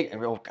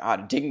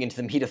 digging into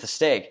the meat of the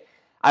steak.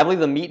 I believe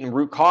the meat and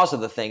root cause of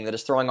the thing that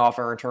is throwing off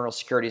our internal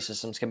security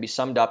systems can be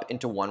summed up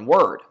into one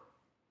word.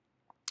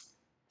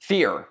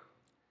 Fear.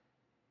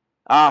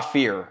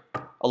 Fear.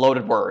 A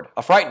loaded word.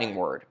 A frightening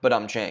word,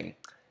 but ching.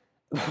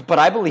 But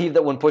I believe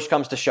that when push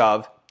comes to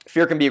shove,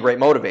 fear can be a great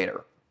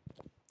motivator.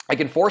 It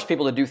can force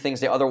people to do things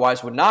they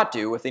otherwise would not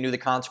do if they knew the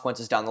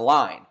consequences down the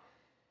line.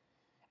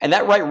 And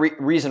that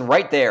reason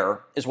right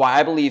there is why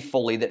I believe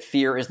fully that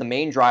fear is the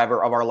main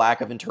driver of our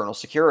lack of internal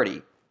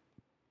security.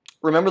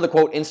 Remember the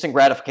quote, instant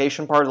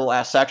gratification part of the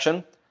last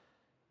section?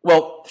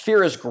 Well,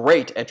 fear is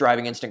great at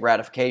driving instant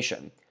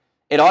gratification.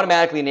 It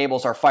automatically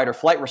enables our fight or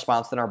flight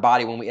response in our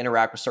body when we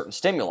interact with certain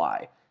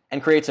stimuli,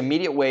 and creates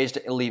immediate ways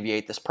to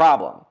alleviate this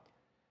problem.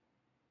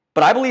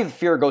 But I believe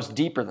fear goes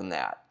deeper than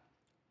that.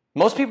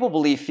 Most people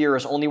believe fear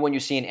is only when you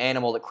see an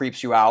animal that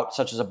creeps you out,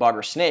 such as a bug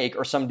or snake,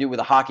 or some dude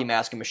with a hockey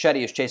mask and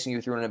machete is chasing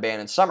you through an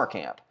abandoned summer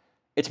camp.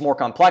 It's more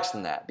complex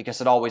than that,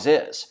 because it always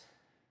is.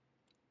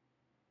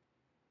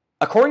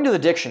 According to the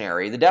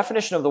dictionary, the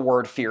definition of the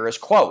word fear is,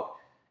 quote,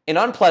 an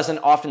unpleasant,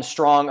 often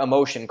strong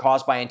emotion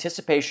caused by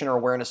anticipation or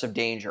awareness of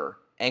danger,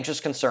 anxious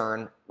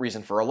concern,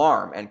 reason for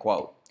alarm, end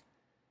quote.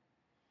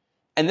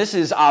 And this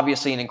is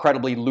obviously an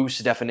incredibly loose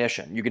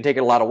definition. You can take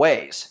it a lot of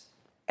ways.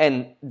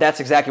 And that's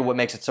exactly what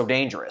makes it so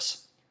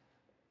dangerous.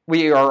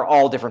 We are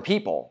all different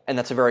people, and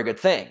that's a very good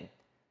thing.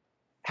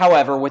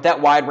 However, with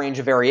that wide range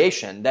of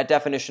variation, that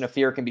definition of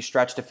fear can be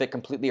stretched to fit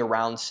completely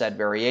around said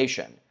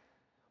variation.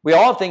 We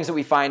all have things that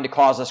we find to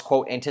cause us,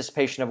 quote,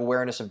 anticipation of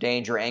awareness of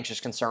danger, anxious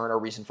concern, or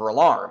reason for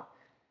alarm.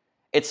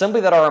 It's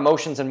simply that our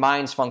emotions and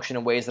minds function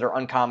in ways that are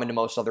uncommon to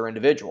most other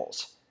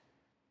individuals.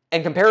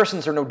 And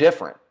comparisons are no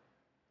different.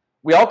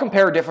 We all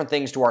compare different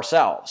things to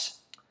ourselves.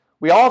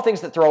 We all have things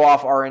that throw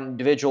off our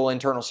individual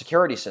internal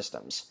security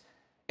systems.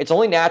 It's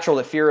only natural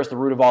that fear is the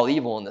root of all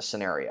evil in this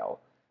scenario.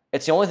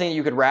 It's the only thing that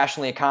you could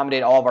rationally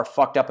accommodate all of our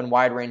fucked up and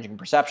wide-ranging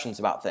perceptions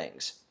about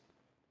things.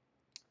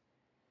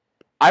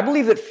 I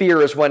believe that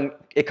fear when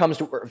it comes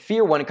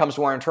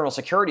to our internal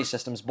security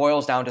systems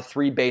boils down to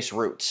three base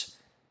roots.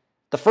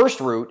 The first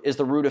root is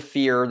the root of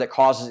fear that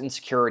causes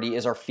insecurity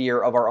is our fear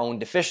of our own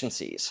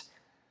deficiencies.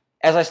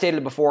 As I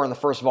stated before in the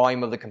first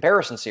volume of the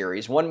comparison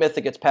series, one myth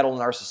that gets peddled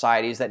in our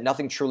society is that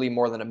nothing truly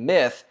more than a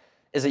myth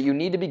is that you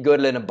need to be good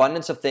at an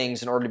abundance of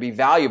things in order to be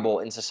valuable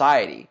in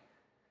society.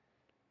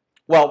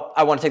 Well,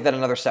 I want to take that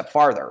another step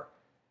farther.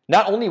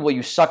 Not only will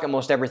you suck at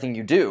most everything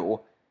you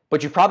do,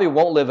 but you probably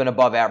won't live an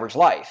above-average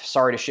life.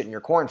 Sorry to shit in your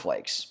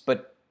cornflakes,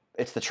 but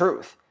it's the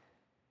truth.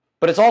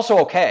 But it's also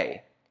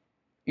okay.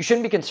 You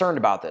shouldn't be concerned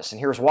about this, and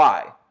here's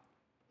why.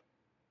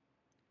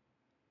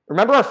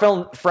 Remember our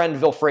friend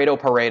Vilfredo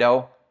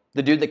Pareto,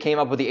 the dude that came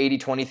up with the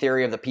 80-20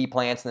 theory of the pea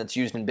plants and that's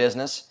used in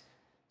business?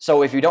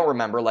 So if you don't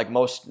remember, like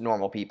most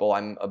normal people,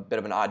 I'm a bit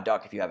of an odd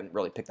duck if you haven't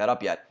really picked that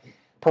up yet.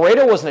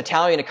 Pareto was an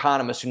Italian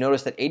economist who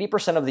noticed that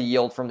 80% of the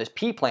yield from his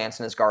pea plants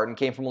in his garden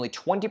came from only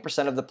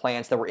 20% of the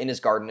plants that were in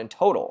his garden in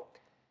total.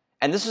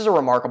 And this is a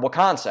remarkable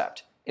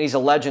concept, and he's a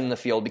legend in the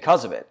field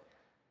because of it.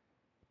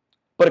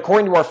 But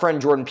according to our friend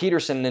Jordan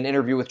Peterson in an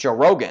interview with Joe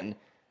Rogan,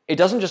 it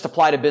doesn't just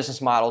apply to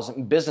business models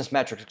and business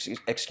metrics,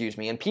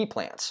 and pea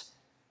plants.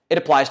 It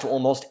applies to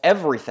almost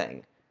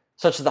everything,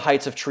 such as the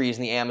heights of trees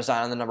in the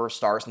Amazon and the number of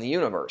stars in the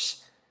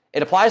universe.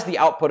 It applies to the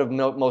output of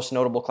most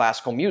notable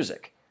classical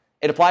music.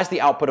 It applies to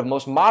the output of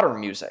most modern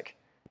music.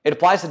 It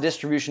applies to the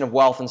distribution of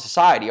wealth in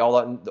society,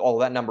 although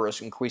that number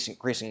is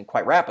increasing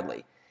quite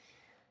rapidly.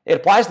 It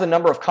applies to the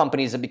number of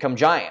companies that become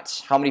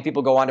giants, how many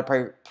people go on to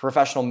play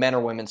professional men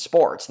or women's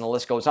sports, and the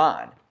list goes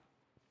on.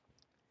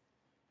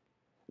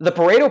 The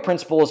Pareto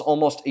principle is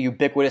almost a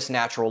ubiquitous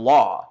natural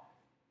law.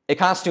 It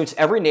constitutes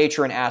every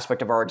nature and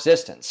aspect of our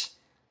existence.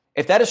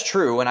 If that is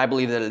true, and I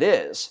believe that it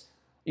is,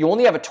 you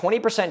only have a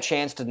 20%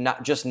 chance to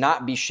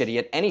not be shitty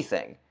at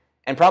anything,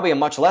 and probably a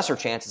much lesser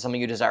chance at something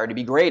you desire to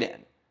be great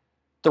in.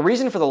 The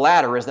reason for the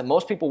latter is that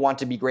most people want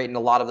to be great in a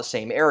lot of the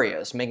same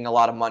areas, making a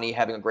lot of money,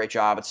 having a great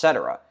job,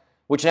 etc.,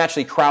 which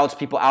naturally crowds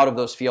people out of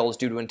those fields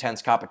due to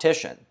intense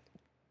competition.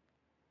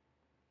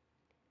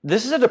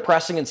 This is a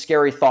depressing and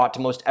scary thought to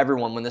most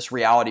everyone when this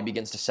reality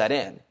begins to set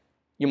in.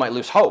 You might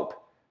lose hope.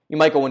 You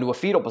might go into a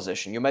fetal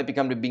position. You might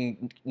become to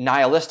being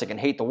nihilistic and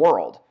hate the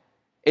world.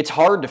 It's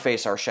hard to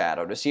face our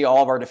shadow, to see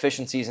all of our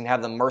deficiencies and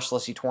have them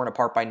mercilessly torn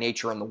apart by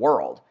nature and the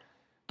world.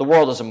 The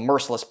world is a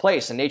merciless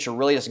place, and nature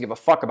really doesn't give a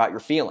fuck about your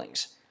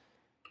feelings.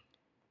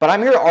 But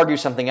I'm here to argue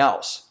something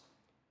else.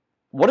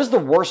 What is the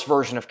worst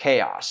version of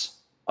chaos,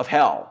 of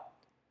hell?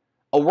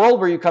 A world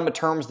where you come to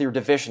terms with your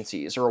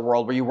deficiencies, or a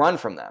world where you run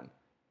from them?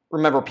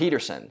 Remember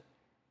Peterson.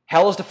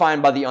 Hell is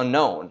defined by the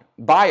unknown,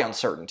 by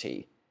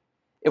uncertainty.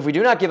 If we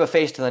do not give a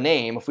face to the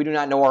name, if we do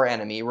not know our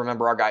enemy,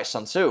 remember our guy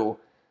Sun Tzu,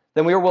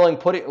 then we are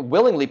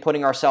willingly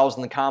putting ourselves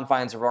in the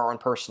confines of our own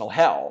personal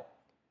hell.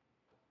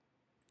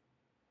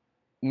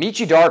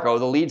 Michi Darko,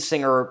 the lead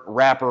singer,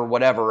 rapper,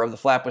 whatever, of the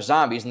Flatbush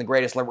Zombies and the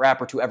greatest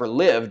rapper to ever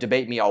live,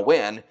 debate me, I'll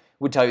win,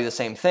 would tell you the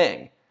same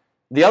thing.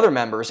 The other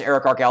members,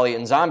 Eric Arc Elliott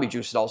and Zombie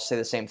Juice, would also say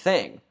the same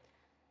thing.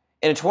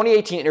 In a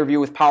 2018 interview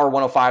with Power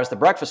 105's The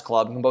Breakfast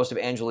Club, composed of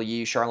Angela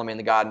Yee, Charlamagne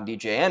the God, and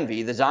DJ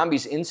Envy, the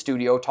Zombies in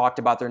studio talked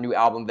about their new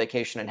album,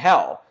 Vacation in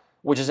Hell,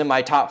 which is in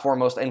my top 4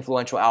 most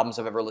influential albums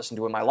I've ever listened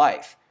to in my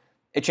life.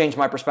 It changed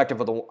my perspective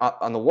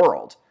on the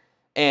world.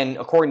 And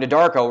according to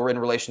Darko, in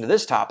relation to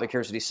this topic,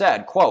 here's what he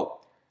said,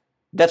 quote,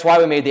 "That's why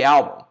we made the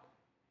album.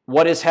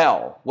 What is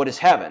hell? What is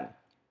heaven?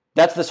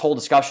 That's this whole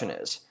discussion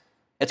is.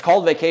 It's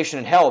called Vacation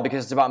in Hell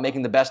because it's about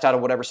making the best out of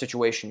whatever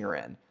situation you're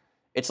in.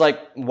 It's like,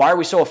 why are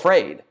we so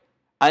afraid?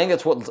 I think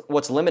that's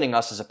what's limiting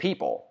us as a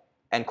people."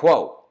 End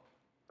quote.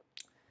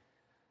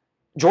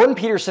 Jordan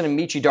Peterson and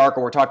Michi Darko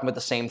were talking about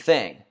the same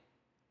thing.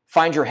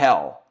 Find your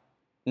hell.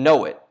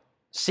 Know it.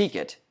 Seek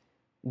it.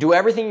 Do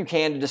everything you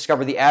can to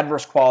discover the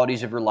adverse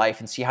qualities of your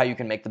life and see how you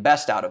can make the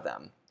best out of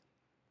them.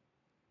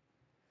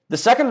 The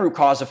second root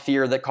cause of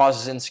fear that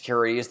causes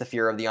insecurity is the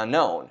fear of the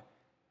unknown.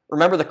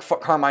 Remember the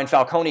Carmine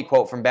Falcone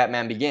quote from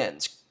Batman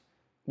Begins.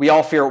 We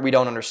all fear what we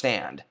don't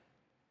understand.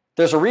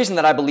 There's a reason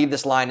that I believe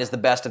this line is the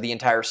best of the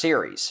entire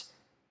series.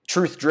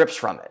 Truth drips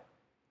from it.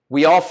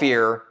 We all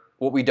fear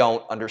what we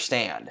don't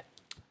understand.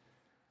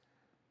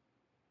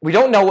 We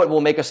don't know what will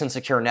make us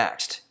insecure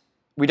next.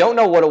 We don't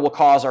know what it will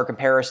cause our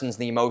comparisons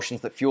and the emotions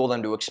that fuel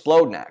them to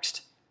explode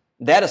next.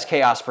 That is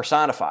chaos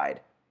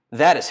personified.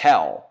 That is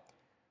hell.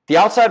 The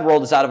outside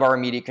world is out of our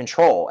immediate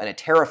control, and it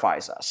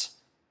terrifies us.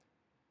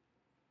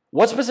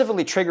 What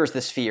specifically triggers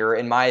this fear,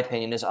 in my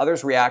opinion, is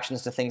others'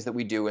 reactions to things that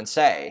we do and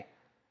say.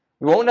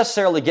 We won't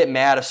necessarily get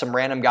mad if some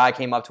random guy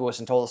came up to us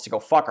and told us to go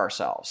fuck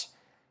ourselves.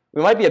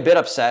 We might be a bit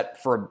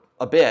upset for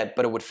a bit,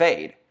 but it would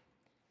fade.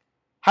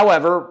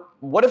 However,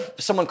 what if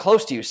someone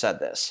close to you said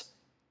this?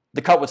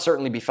 The cut would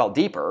certainly be felt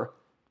deeper.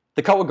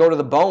 The cut would go to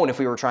the bone if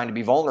we were trying to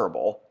be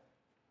vulnerable.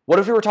 What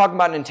if we were talking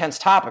about an intense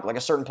topic, like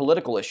a certain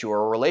political issue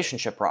or a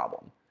relationship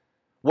problem?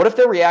 What if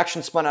their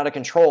reaction spun out of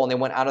control and they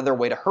went out of their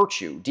way to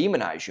hurt you,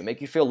 demonize you, make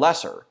you feel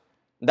lesser?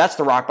 That's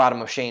the rock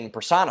bottom of shame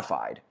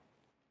personified.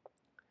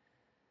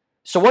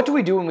 So what do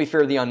we do when we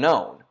fear the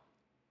unknown?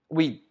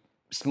 We,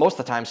 most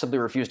of the time, simply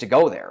refuse to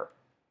go there.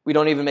 We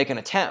don't even make an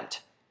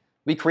attempt.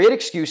 We create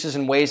excuses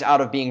and ways out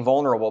of being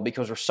vulnerable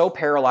because we're so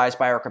paralyzed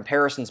by our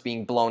comparisons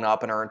being blown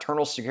up and our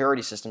internal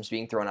security systems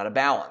being thrown out of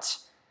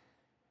balance.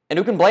 And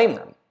who can blame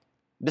them?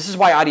 This is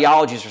why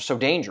ideologies are so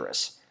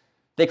dangerous.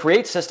 They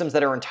create systems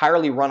that are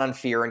entirely run on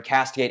fear and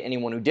castigate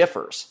anyone who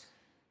differs.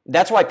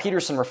 That's why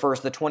Peterson refers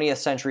to the 20th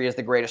century as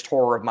the greatest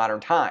horror of modern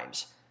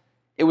times.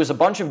 It was a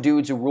bunch of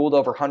dudes who ruled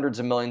over hundreds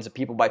of millions of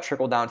people by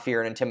trickle-down fear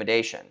and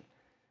intimidation.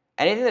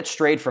 Anything that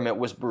strayed from it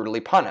was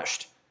brutally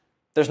punished.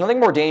 There's nothing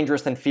more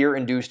dangerous than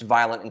fear-induced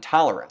violent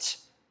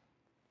intolerance.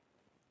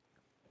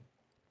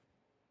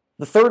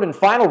 The third and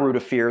final root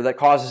of fear that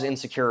causes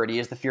insecurity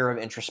is the fear of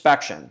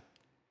introspection.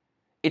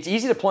 It's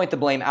easy to point the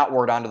blame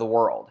outward onto the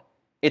world.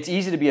 It's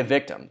easy to be a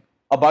victim,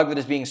 a bug that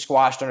is being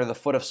squashed under the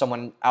foot of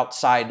someone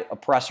outside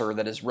oppressor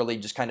that is really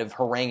just kind of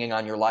haranguing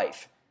on your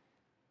life.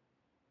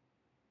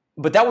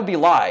 But that would be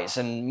lies,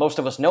 and most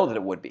of us know that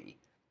it would be.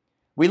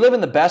 We live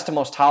in the best and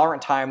most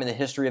tolerant time in the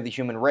history of the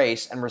human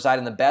race and reside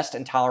in the best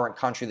and tolerant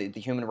country that the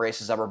human race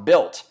has ever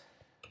built.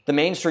 The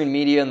mainstream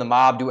media and the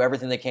mob do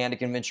everything they can to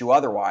convince you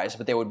otherwise,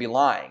 but they would be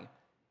lying.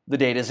 The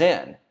data's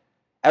in.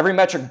 Every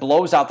metric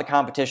blows out the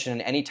competition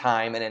in any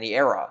time and any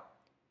era.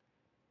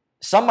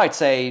 Some might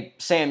say,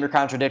 Sam, you're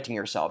contradicting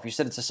yourself. You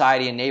said that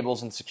society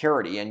enables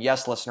insecurity, and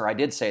yes, listener, I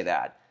did say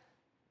that.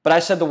 But I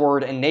said the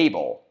word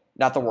enable,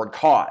 not the word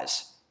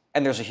cause.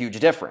 And there's a huge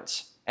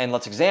difference. And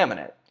let's examine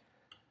it.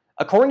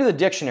 According to the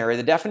dictionary,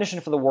 the definition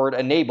for the word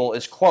enable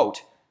is,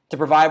 quote, to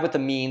provide with the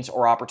means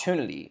or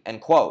opportunity,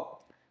 end quote.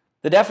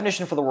 The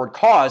definition for the word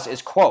cause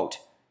is, quote,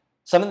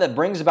 something that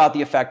brings about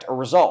the effect or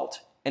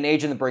result, an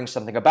agent that brings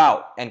something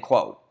about, end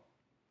quote.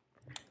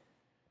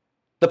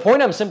 The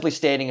point I'm simply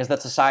stating is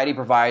that society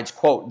provides,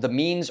 quote, the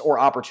means or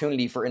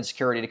opportunity for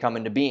insecurity to come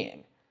into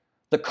being.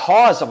 The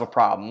cause of a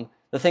problem,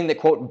 the thing that,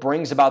 quote,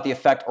 brings about the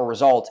effect or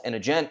result, an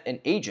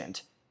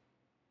agent,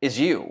 is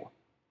you.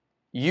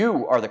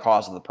 You are the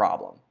cause of the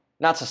problem,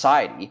 not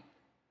society.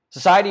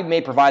 Society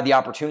may provide the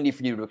opportunity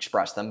for you to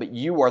express them, but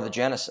you are the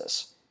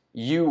genesis.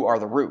 You are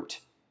the root.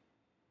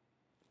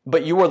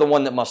 But you are the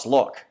one that must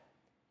look.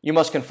 You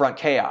must confront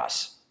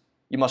chaos.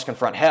 You must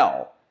confront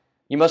hell.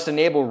 You must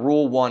enable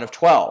Rule 1 of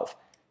 12.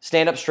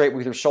 Stand up straight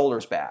with your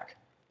shoulders back.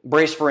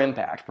 Brace for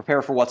impact.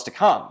 Prepare for what's to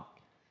come.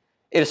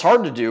 It is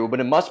hard to do, but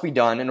it must be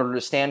done in order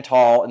to stand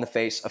tall in the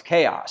face of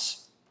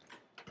chaos.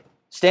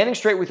 Standing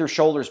straight with your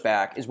shoulders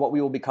back is what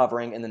we will be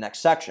covering in the next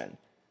section.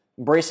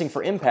 Bracing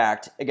for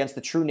impact against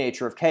the true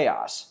nature of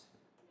chaos.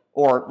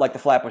 Or, like the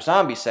Flatbush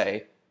Zombies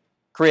say,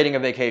 creating a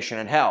vacation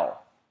in hell.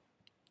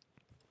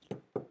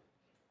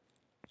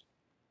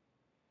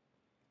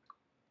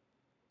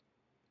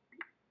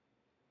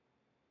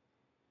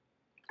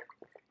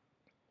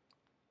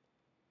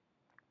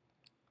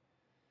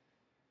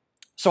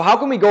 So how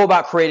can we go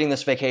about creating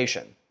this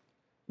vacation?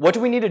 What do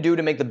we need to do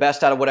to make the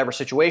best out of whatever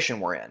situation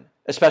we're in,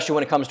 especially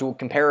when it comes to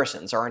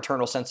comparisons, our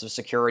internal sense of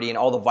security, and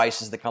all the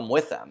vices that come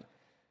with them?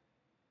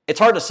 It's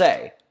hard to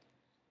say.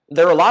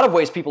 There are a lot of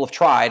ways people have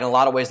tried, and a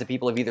lot of ways that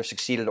people have either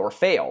succeeded or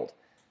failed.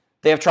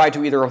 They have tried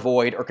to either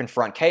avoid or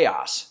confront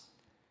chaos.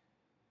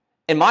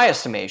 In my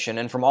estimation,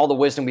 and from all the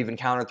wisdom we've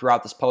encountered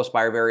throughout this post by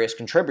our various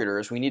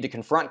contributors, we need to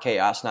confront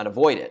chaos, not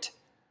avoid it.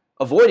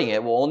 Avoiding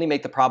it will only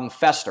make the problem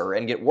fester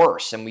and get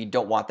worse, and we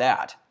don't want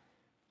that.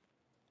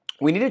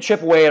 We need to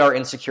chip away at our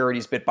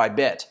insecurities bit by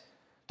bit.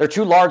 They're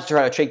too large to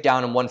try to shake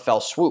down in one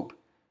fell swoop.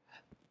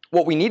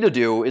 What we need to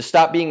do is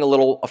stop being a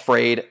little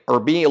afraid,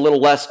 or being a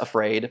little less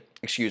afraid,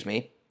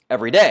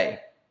 every day.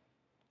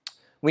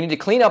 We need to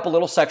clean up a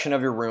little section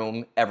of your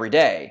room every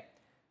day.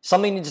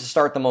 Something needs to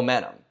start the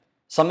momentum.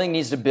 Something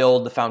needs to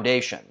build the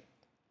foundation.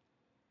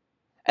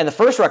 And the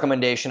first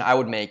recommendation I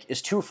would make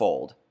is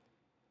twofold.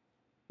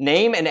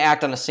 Name and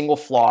act on a single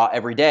flaw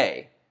every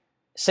day.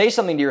 Say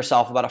something to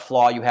yourself about a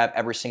flaw you have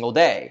every single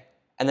day,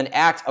 and then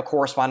act a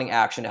corresponding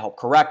action to help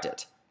correct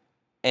it.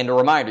 And a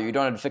reminder, you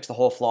don't have to fix the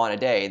whole flaw in a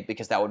day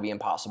because that would be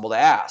impossible to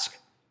ask.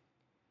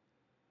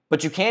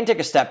 But you can take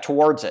a step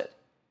towards it.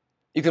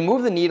 You can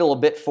move the needle a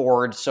bit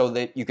forward so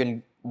that you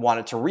can want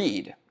it to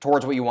read,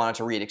 towards what you want it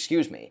to read,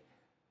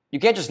 You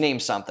can't just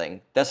name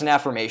something. That's an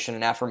affirmation,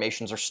 and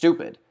affirmations are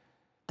stupid.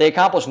 They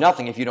accomplish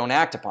nothing if you don't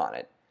act upon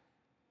it.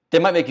 They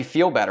might make you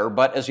feel better,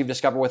 but as we've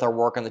discovered with our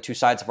work on the two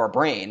sides of our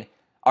brain,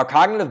 our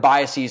cognitive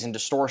biases and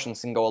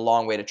distortions can go a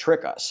long way to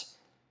trick us.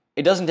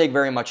 It doesn't take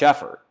very much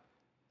effort.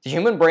 The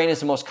human brain is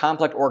the most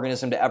complex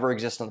organism to ever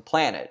exist on the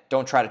planet.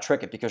 Don't try to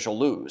trick it because you'll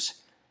lose.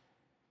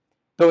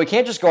 But we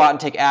can't just go out and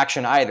take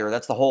action either.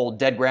 That's the whole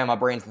dead grandma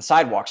brains in the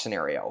sidewalk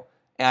scenario.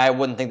 And I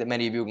wouldn't think that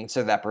many of you would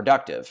consider that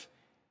productive.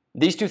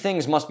 These two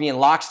things must be in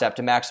lockstep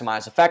to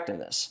maximize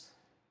effectiveness.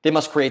 They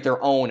must create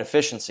their own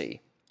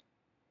efficiency.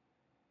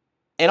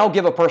 And I'll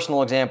give a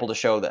personal example to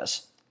show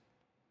this.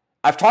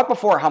 I've talked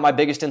before how my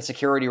biggest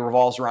insecurity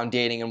revolves around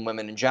dating and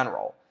women in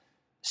general.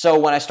 So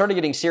when I started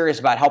getting serious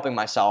about helping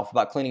myself,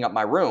 about cleaning up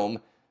my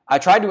room, I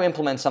tried to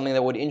implement something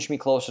that would inch me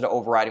closer to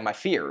overriding my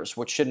fears,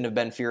 which shouldn't have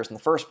been fears in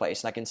the first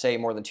place. And I can say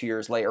more than 2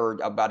 years later, or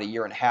about a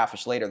year and a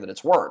half-ish later, that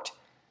it's worked.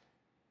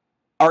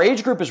 Our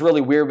age group is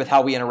really weird with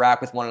how we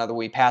interact with one another when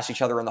we pass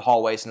each other in the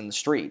hallways and in the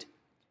street.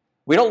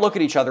 We don't look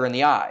at each other in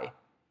the eye.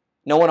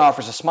 No one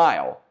offers a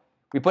smile.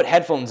 We put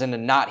headphones in to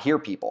not hear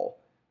people.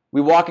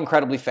 We walk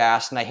incredibly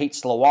fast, and I hate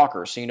slow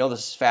walkers, so you know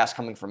this is fast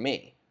coming from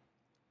me.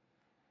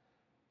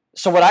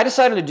 So what I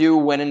decided to do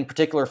when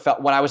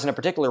I was in a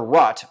particular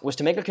rut was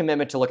to make a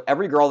commitment to look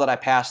every girl that I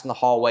passed in the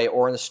hallway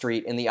or in the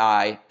street in the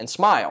eye and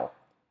smile.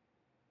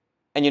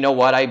 And you know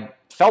what? I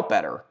felt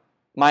better.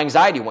 My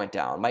anxiety went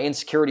down. My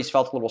insecurities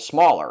felt a little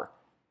smaller.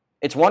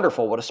 It's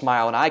wonderful what a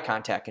smile and eye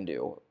contact can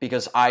do,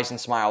 because eyes and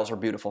smiles are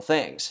beautiful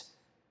things.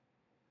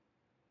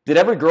 Did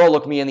every girl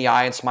look me in the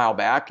eye and smile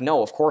back?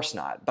 No, of course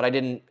not, but I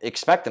didn't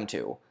expect them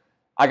to.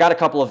 I got a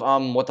couple of,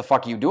 what the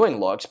fuck are you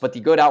doing looks, but the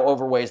good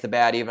outweighs the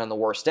bad even on the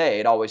worst day.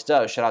 It always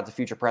does. Shout out to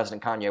future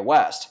President Kanye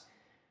West.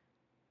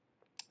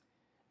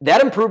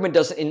 That improvement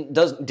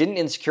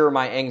didn't cure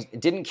my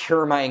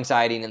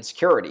anxiety and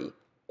insecurity.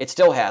 It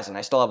still hasn't.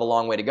 I still have a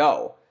long way to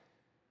go.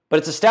 But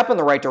it's a step in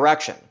the right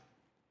direction.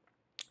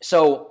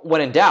 So, when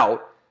in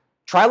doubt,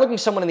 try looking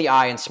someone in the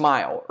eye and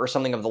smile, or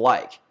something of the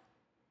like.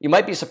 You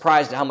might be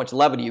surprised at how much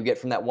levity you get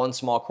from that one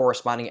small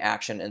corresponding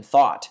action and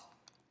thought.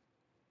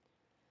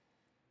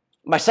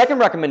 My second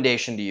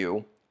recommendation to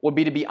you would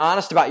be to be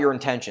honest about your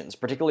intentions,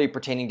 particularly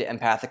pertaining to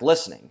empathic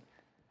listening.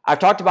 I've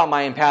talked about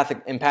my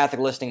empathic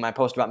listening in my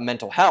post about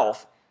mental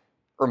health,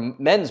 or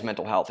men's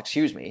mental health,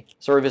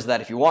 so revisit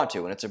that if you want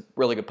to, and it's a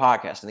really good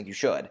podcast. I think you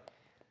should.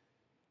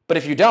 But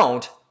if you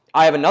don't,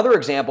 I have another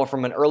example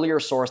from an earlier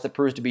source that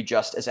proves to be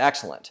just as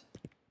excellent.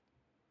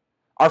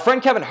 Our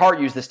friend Kevin Hart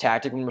used this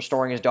tactic when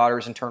restoring his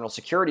daughter's internal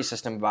security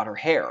system about her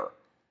hair.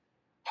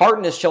 Hart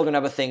and his children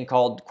have a thing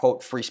called,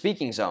 quote, free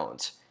speaking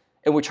zones,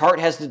 in which Hart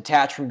has to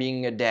detach from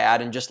being a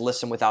dad and just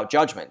listen without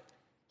judgment.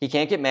 He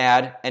can't get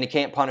mad, and he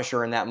can't punish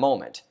her in that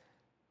moment.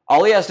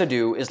 All he has to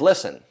do is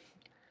listen.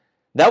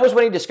 That was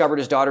when he discovered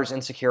his daughter's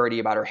insecurity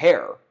about her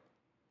hair.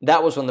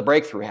 That was when the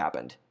breakthrough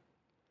happened.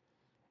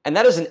 And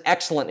that is an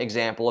excellent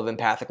example of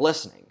empathic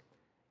listening.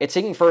 It's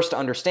seeking first to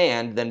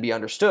understand, then be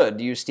understood,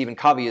 to use Stephen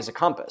Covey as a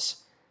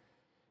compass.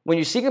 When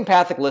you seek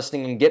empathic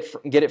listening and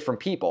get it from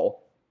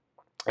people,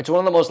 it's one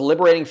of the most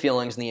liberating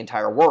feelings in the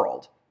entire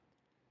world.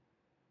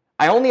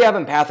 I only have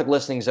empathic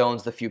listening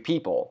zones with a few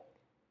people,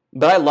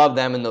 but I love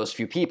them and those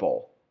few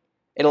people.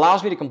 It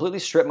allows me to completely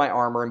strip my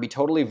armor and be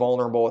totally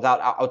vulnerable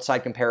without outside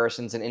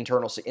comparisons and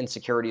internal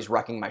insecurities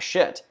wrecking my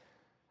shit.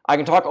 I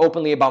can talk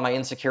openly about my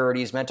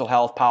insecurities, mental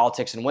health,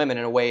 politics, and women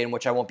in a way in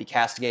which I won't be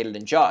castigated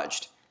and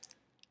judged.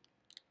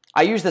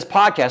 I use this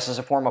podcast as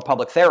a form of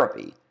public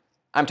therapy.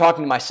 I'm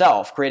talking to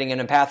myself, creating an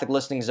empathic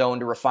listening zone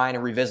to refine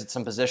and revisit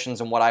some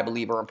positions on what I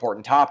believe are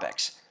important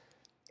topics.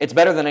 It's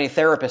better than any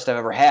therapist I've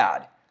ever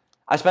had.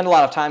 I spend a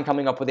lot of time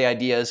coming up with the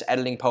ideas,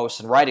 editing posts,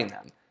 and writing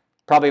them.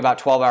 Probably about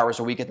 12 hours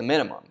a week at the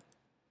minimum.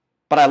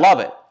 But I love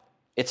it.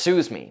 It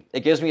soothes me.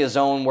 It gives me a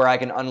zone where I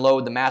can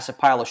unload the massive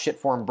pile of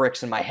shit-formed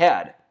bricks in my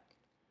head.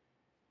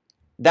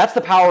 That's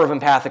the power of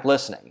empathic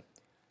listening.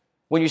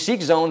 When you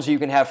seek zones where you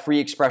can have free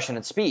expression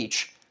and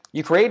speech,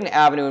 you create an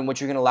avenue in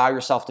which you can allow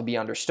yourself to be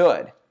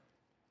understood.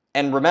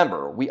 And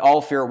remember, we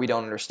all fear what we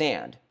don't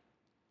understand.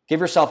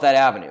 Give yourself that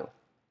avenue.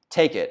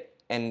 Take it,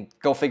 and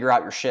go figure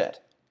out your shit.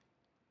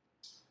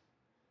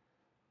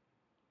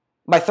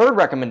 My third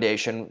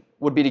recommendation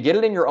would be to get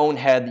it in your own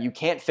head that you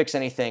can't fix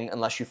anything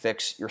unless you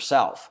fix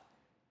yourself.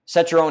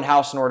 Set your own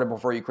house in order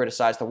before you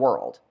criticize the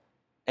world.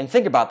 And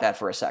think about that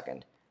for a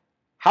second.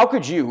 How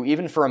could you,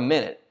 even for a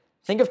minute,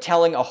 think of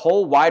telling a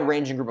whole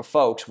wide-ranging group of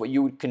folks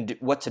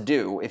what to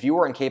do if you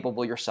were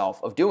incapable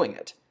yourself of doing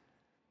it?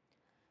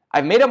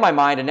 I've made up my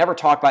mind to never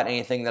talk about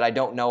anything that I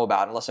don't know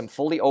about unless I'm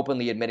fully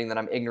openly admitting that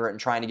I'm ignorant and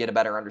trying to get a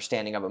better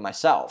understanding of it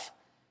myself.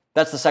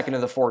 That's the second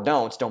of the four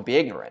don'ts. Don't be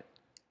ignorant.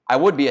 I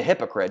would be a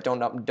hypocrite, don't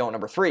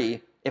number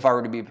 3, if I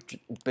were to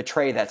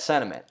betray that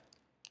sentiment.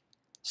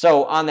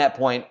 So, on that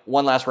point,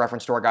 one last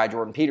reference to our guy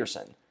Jordan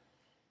Peterson.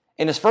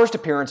 In his first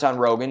appearance on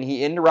Rogan,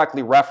 he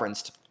indirectly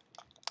referenced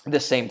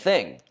this same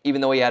thing,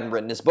 even though he hadn't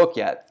written his book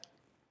yet.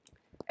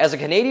 As a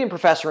Canadian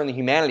professor in the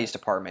humanities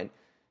department,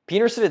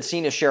 Peterson had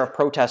seen his share of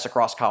protests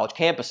across college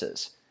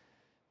campuses,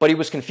 but he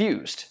was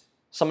confused.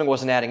 Something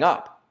wasn't adding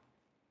up.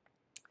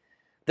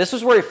 This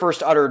was where he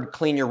first uttered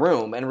 "clean your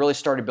room" and really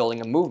started building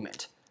a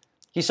movement.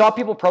 He saw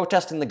people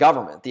protesting the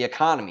government, the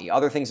economy,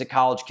 other things that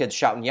college kids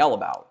shout and yell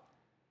about.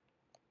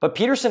 But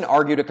Peterson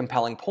argued a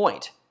compelling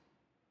point.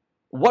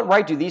 What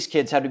right do these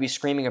kids have to be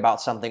screaming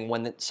about something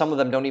when some of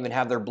them don't even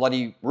have their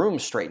bloody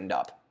rooms straightened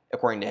up,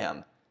 according to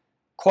him?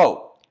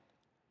 Quote,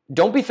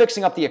 "Don't be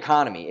fixing up the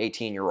economy,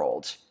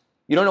 18-year-olds.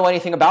 You don't know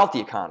anything about the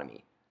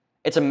economy.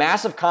 It's a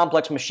massive,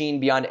 complex machine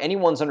beyond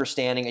anyone's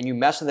understanding, and you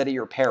mess with it at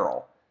your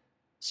peril.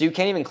 So you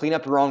can't even clean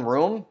up your own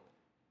room?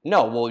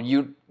 No, well,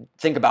 you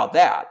think about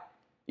that.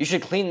 You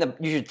should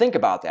think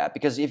about that,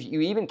 because if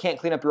you even can't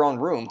clean up your own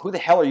room, who the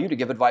hell are you to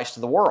give advice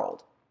to the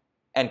world?"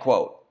 End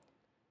quote.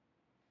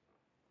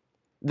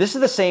 This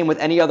is the same with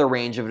any other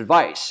range of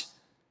advice.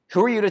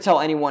 Who are you to tell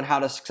anyone how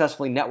to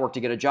successfully network to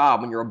get a job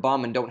when you're a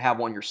bum and don't have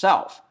one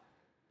yourself?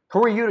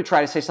 Who are you to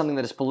try to say something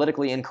that is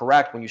politically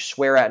incorrect when you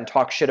swear at and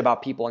talk shit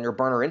about people on your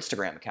burner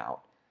Instagram account?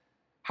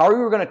 How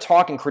are you going to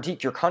talk and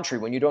critique your country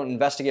when you don't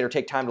investigate or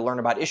take time to learn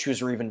about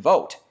issues or even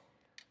vote?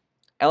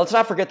 And let's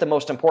not forget the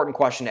most important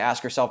question to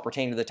ask yourself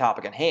pertaining to the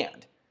topic at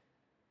hand.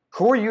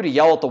 Who are you to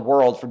yell at the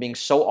world for being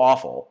so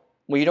awful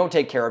when you don't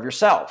take care of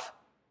yourself?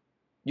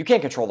 You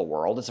can't control the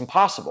world. It's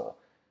impossible.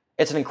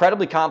 It's an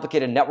incredibly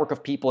complicated network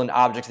of people and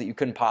objects that you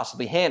couldn't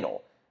possibly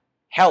handle.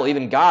 Hell,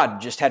 even God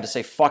just had to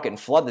say fuck it and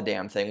flood the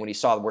damn thing when he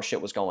saw where shit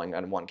was going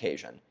on one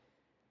occasion.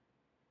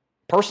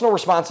 Personal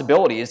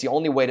responsibility is the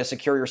only way to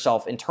secure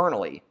yourself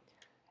internally.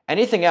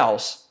 Anything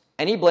else,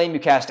 any blame you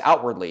cast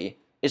outwardly,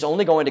 is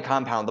only going to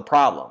compound the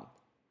problem.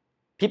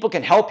 People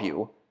can help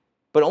you,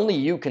 but only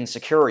you can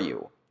secure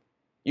you.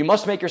 You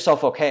must make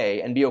yourself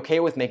okay and be okay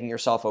with making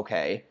yourself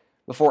okay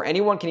before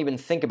anyone can even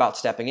think about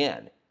stepping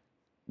in.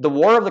 The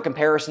war of the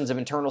comparisons of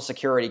internal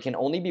security can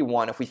only be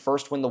won if we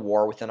first win the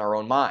war within our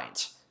own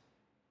minds.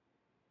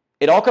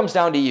 It all comes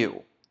down to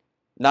you,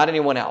 not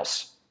anyone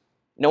else.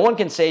 No one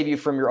can save you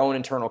from your own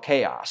internal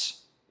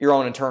chaos, your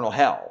own internal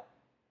hell.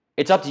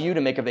 It's up to you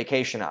to make a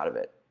vacation out of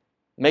it.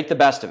 Make the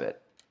best of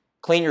it.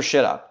 Clean your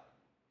shit up.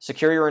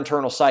 Secure your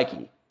internal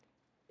psyche.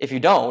 If you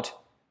don't,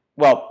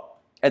 well,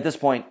 at this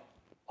point,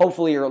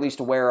 hopefully you're at least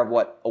aware of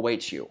what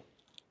awaits you.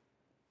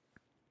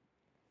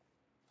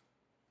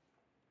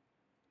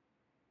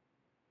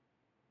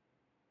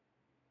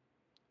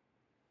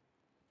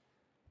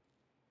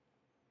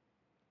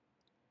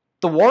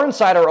 The war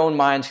inside our own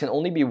minds can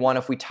only be won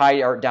if we tie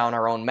down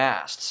our own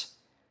masts.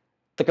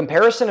 The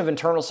comparison of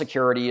internal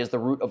security is the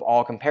root of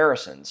all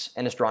comparisons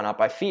and is drawn out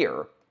by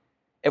fear.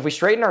 If we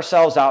straighten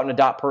ourselves out and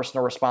adopt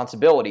personal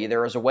responsibility,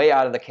 there is a way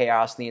out of the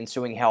chaos and the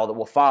ensuing hell that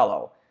will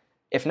follow.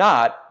 If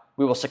not,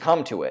 we will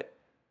succumb to it.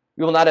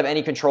 We will not have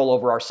any control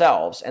over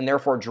ourselves and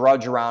therefore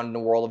drudge around in a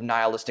world of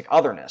nihilistic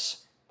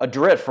otherness,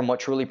 adrift from what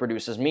truly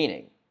produces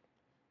meaning.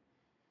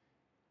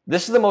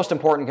 This is the most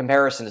important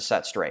comparison to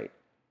set straight,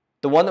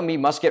 the one that we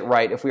must get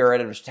right if we are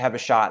to have a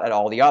shot at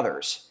all the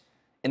others.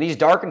 In these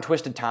dark and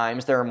twisted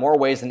times, there are more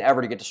ways than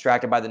ever to get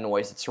distracted by the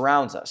noise that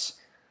surrounds us.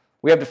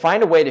 We have to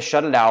find a way to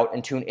shut it out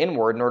and tune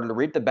inward in order to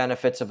reap the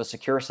benefits of a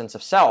secure sense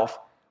of self,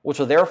 which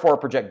will therefore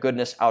project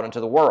goodness out into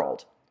the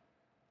world.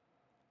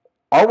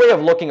 Our way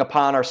of looking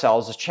upon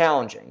ourselves is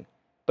challenging,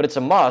 but it's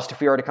a must if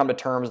we are to come to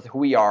terms with who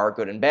we are,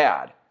 good and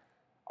bad.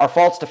 Our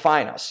faults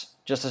define us,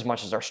 just as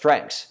much as our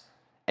strengths,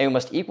 and we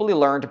must equally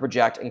learn to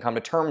project and come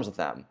to terms with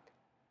them.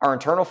 Our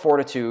internal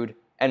fortitude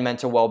and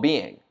mental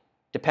well-being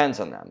depends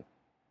on them.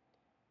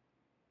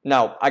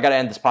 Now, I got to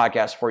end this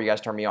podcast before you guys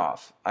turn me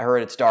off. I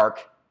heard it's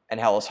dark and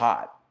hell is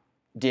hot.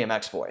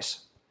 DMX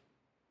voice.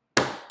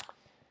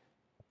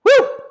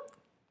 Woo!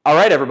 All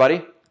right,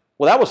 everybody.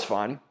 Well, that was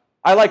fun.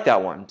 I like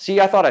that one. See,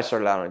 I thought I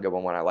started out on a good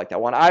one when I like that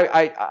one.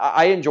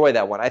 I enjoy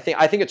that one. I think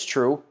it's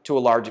true to a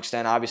large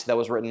extent. Obviously, that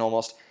was written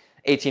almost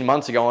 18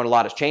 months ago, and a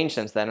lot has changed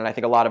since then. And I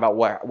think a lot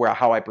about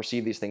how I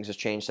perceive these things has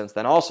changed since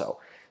then also.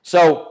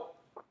 So,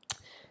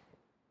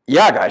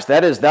 yeah, guys,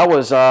 that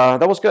was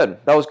good.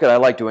 That was good. I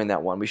like doing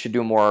that one. We should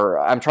do more.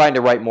 I'm trying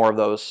to write more of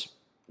those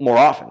more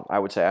often, I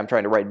would say. I'm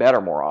trying to write better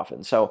more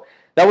often. So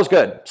that was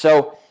good.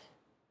 So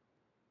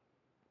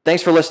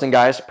thanks for listening,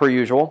 guys, per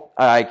usual.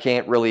 I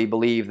can't really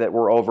believe that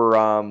we're over.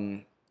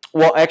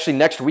 Well, actually,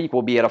 next week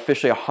we'll be at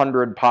officially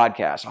 100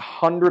 podcasts.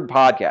 100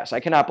 podcasts. I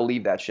cannot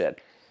believe that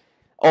shit.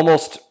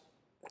 Almost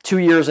 2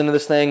 years into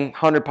this thing,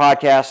 100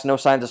 podcasts, no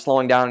signs of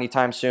slowing down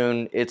anytime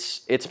soon.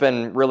 It's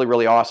been really,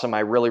 really awesome. I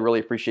really, really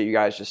appreciate you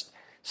guys just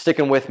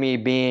sticking with me,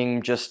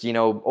 being just,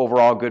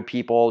 overall good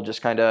people,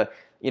 just kind of,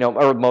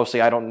 or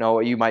mostly, I don't know,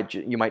 you might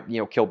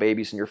kill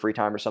babies in your free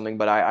time or something,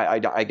 but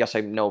I guess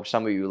I know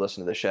some of you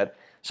listen to this shit.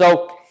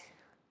 So,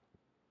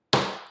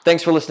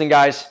 thanks for listening,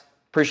 guys.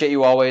 Appreciate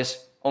you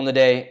always. Own the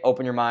day.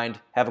 Open your mind.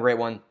 Have a great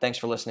one. Thanks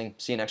for listening.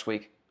 See you next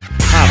week.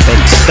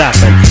 Hopping,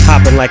 stopping,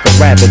 hopping like a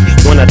rabbit.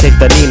 When I take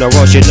the Nina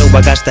Ross, you know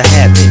I got to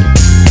have it.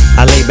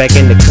 I lay back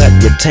in the cut,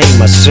 retain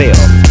myself.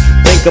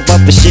 Think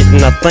about the shit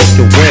and I think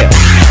it well.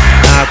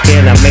 How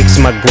can I mix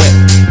my grip?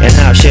 And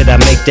how should I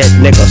make that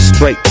nigga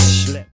straight?